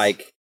 That's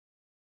like,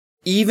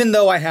 even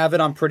though I have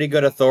it on pretty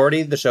good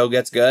authority, the show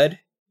gets good.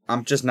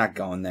 I'm just not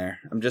going there.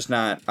 I'm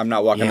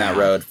not walking that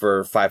road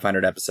for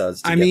 500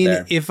 episodes to get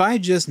there. If I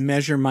just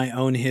measure my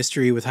own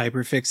history with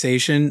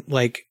hyperfixation,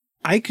 like,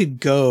 I could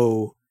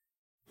go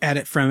at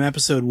it from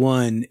episode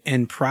 1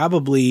 and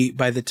probably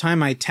by the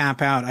time I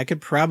tap out, I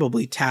could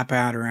probably tap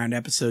out around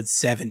episode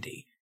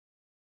 70,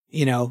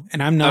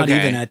 and I'm not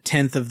even a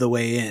 10th of the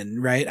way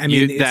in. Right. I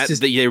mean,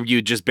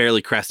 you just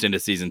barely crest into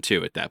season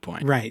 2 at that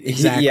point. Right.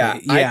 Exactly. Yeah.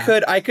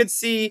 I could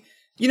see,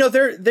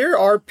 there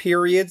are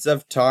periods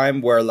of time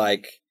where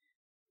like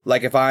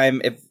if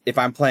I'm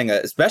playing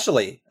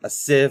especially a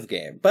Civ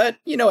game, but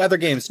other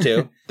games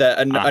too,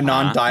 a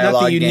non-dialogue game.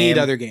 Not that you need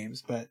other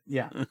games, but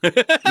yeah.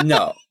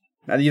 No,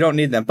 you don't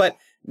need them. But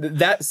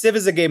that Civ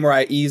is a game where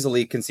I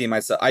easily can see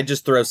myself. I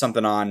just throw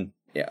something on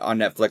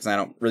Netflix and I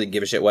don't really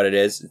give a shit what it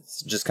is.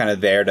 It's just kind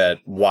of there to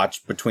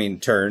watch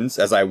between turns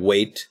as I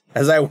wait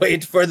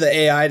for the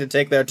AI to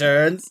take their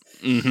turns.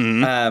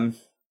 Mm-hmm.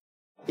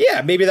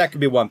 Yeah, maybe that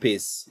could be One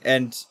Piece,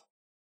 and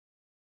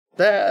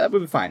that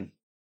would be fine.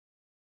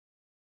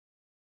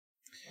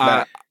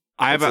 I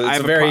have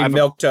a very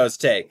milquetoast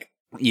take.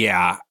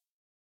 Yeah.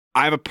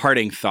 I have a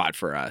parting thought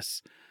for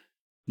us.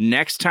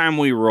 Next time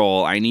we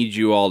roll, I need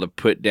you all to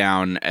put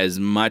down as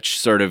much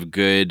sort of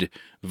good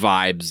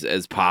vibes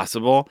as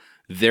possible.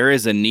 There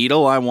is a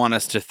needle I want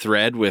us to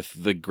thread with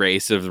the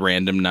grace of the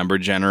random number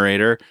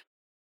generator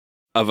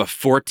of a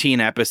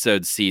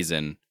 14-episode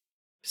season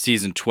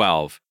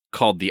 12,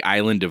 called The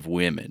Island of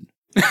Women.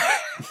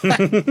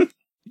 And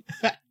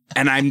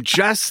I'm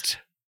just...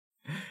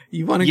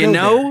 You want to go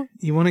there.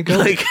 You want to go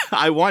like there.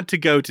 I want to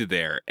go to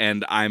there,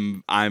 and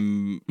I'm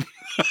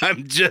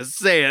just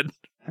saying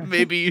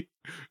maybe.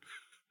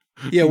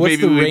 Yeah,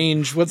 what's the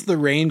range? What's the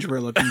range we're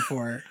looking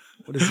for?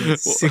 What is it?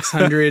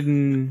 600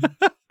 and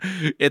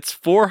it's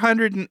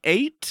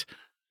 408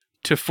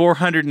 to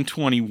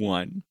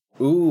 421.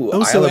 Ooh,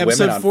 so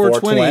episode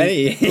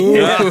 420.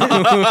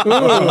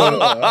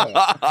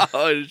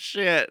 Oh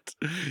shit!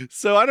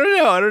 So I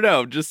don't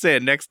know. I'm just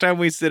saying. Next time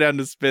we sit down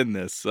to spin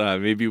this,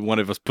 maybe one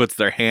of us puts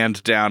their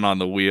hand down on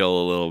the wheel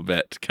a little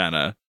bit, kind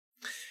of.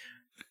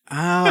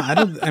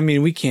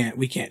 We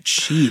can't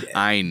cheat it.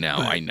 I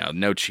know.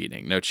 No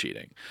cheating.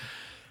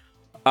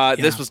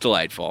 This was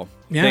delightful.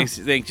 Yeah.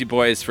 Thanks you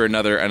boys for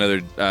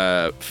another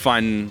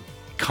fun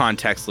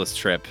contextless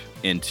trip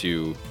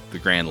into the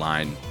Grand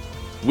Line.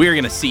 We're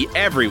going to see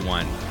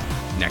everyone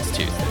next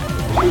Tuesday.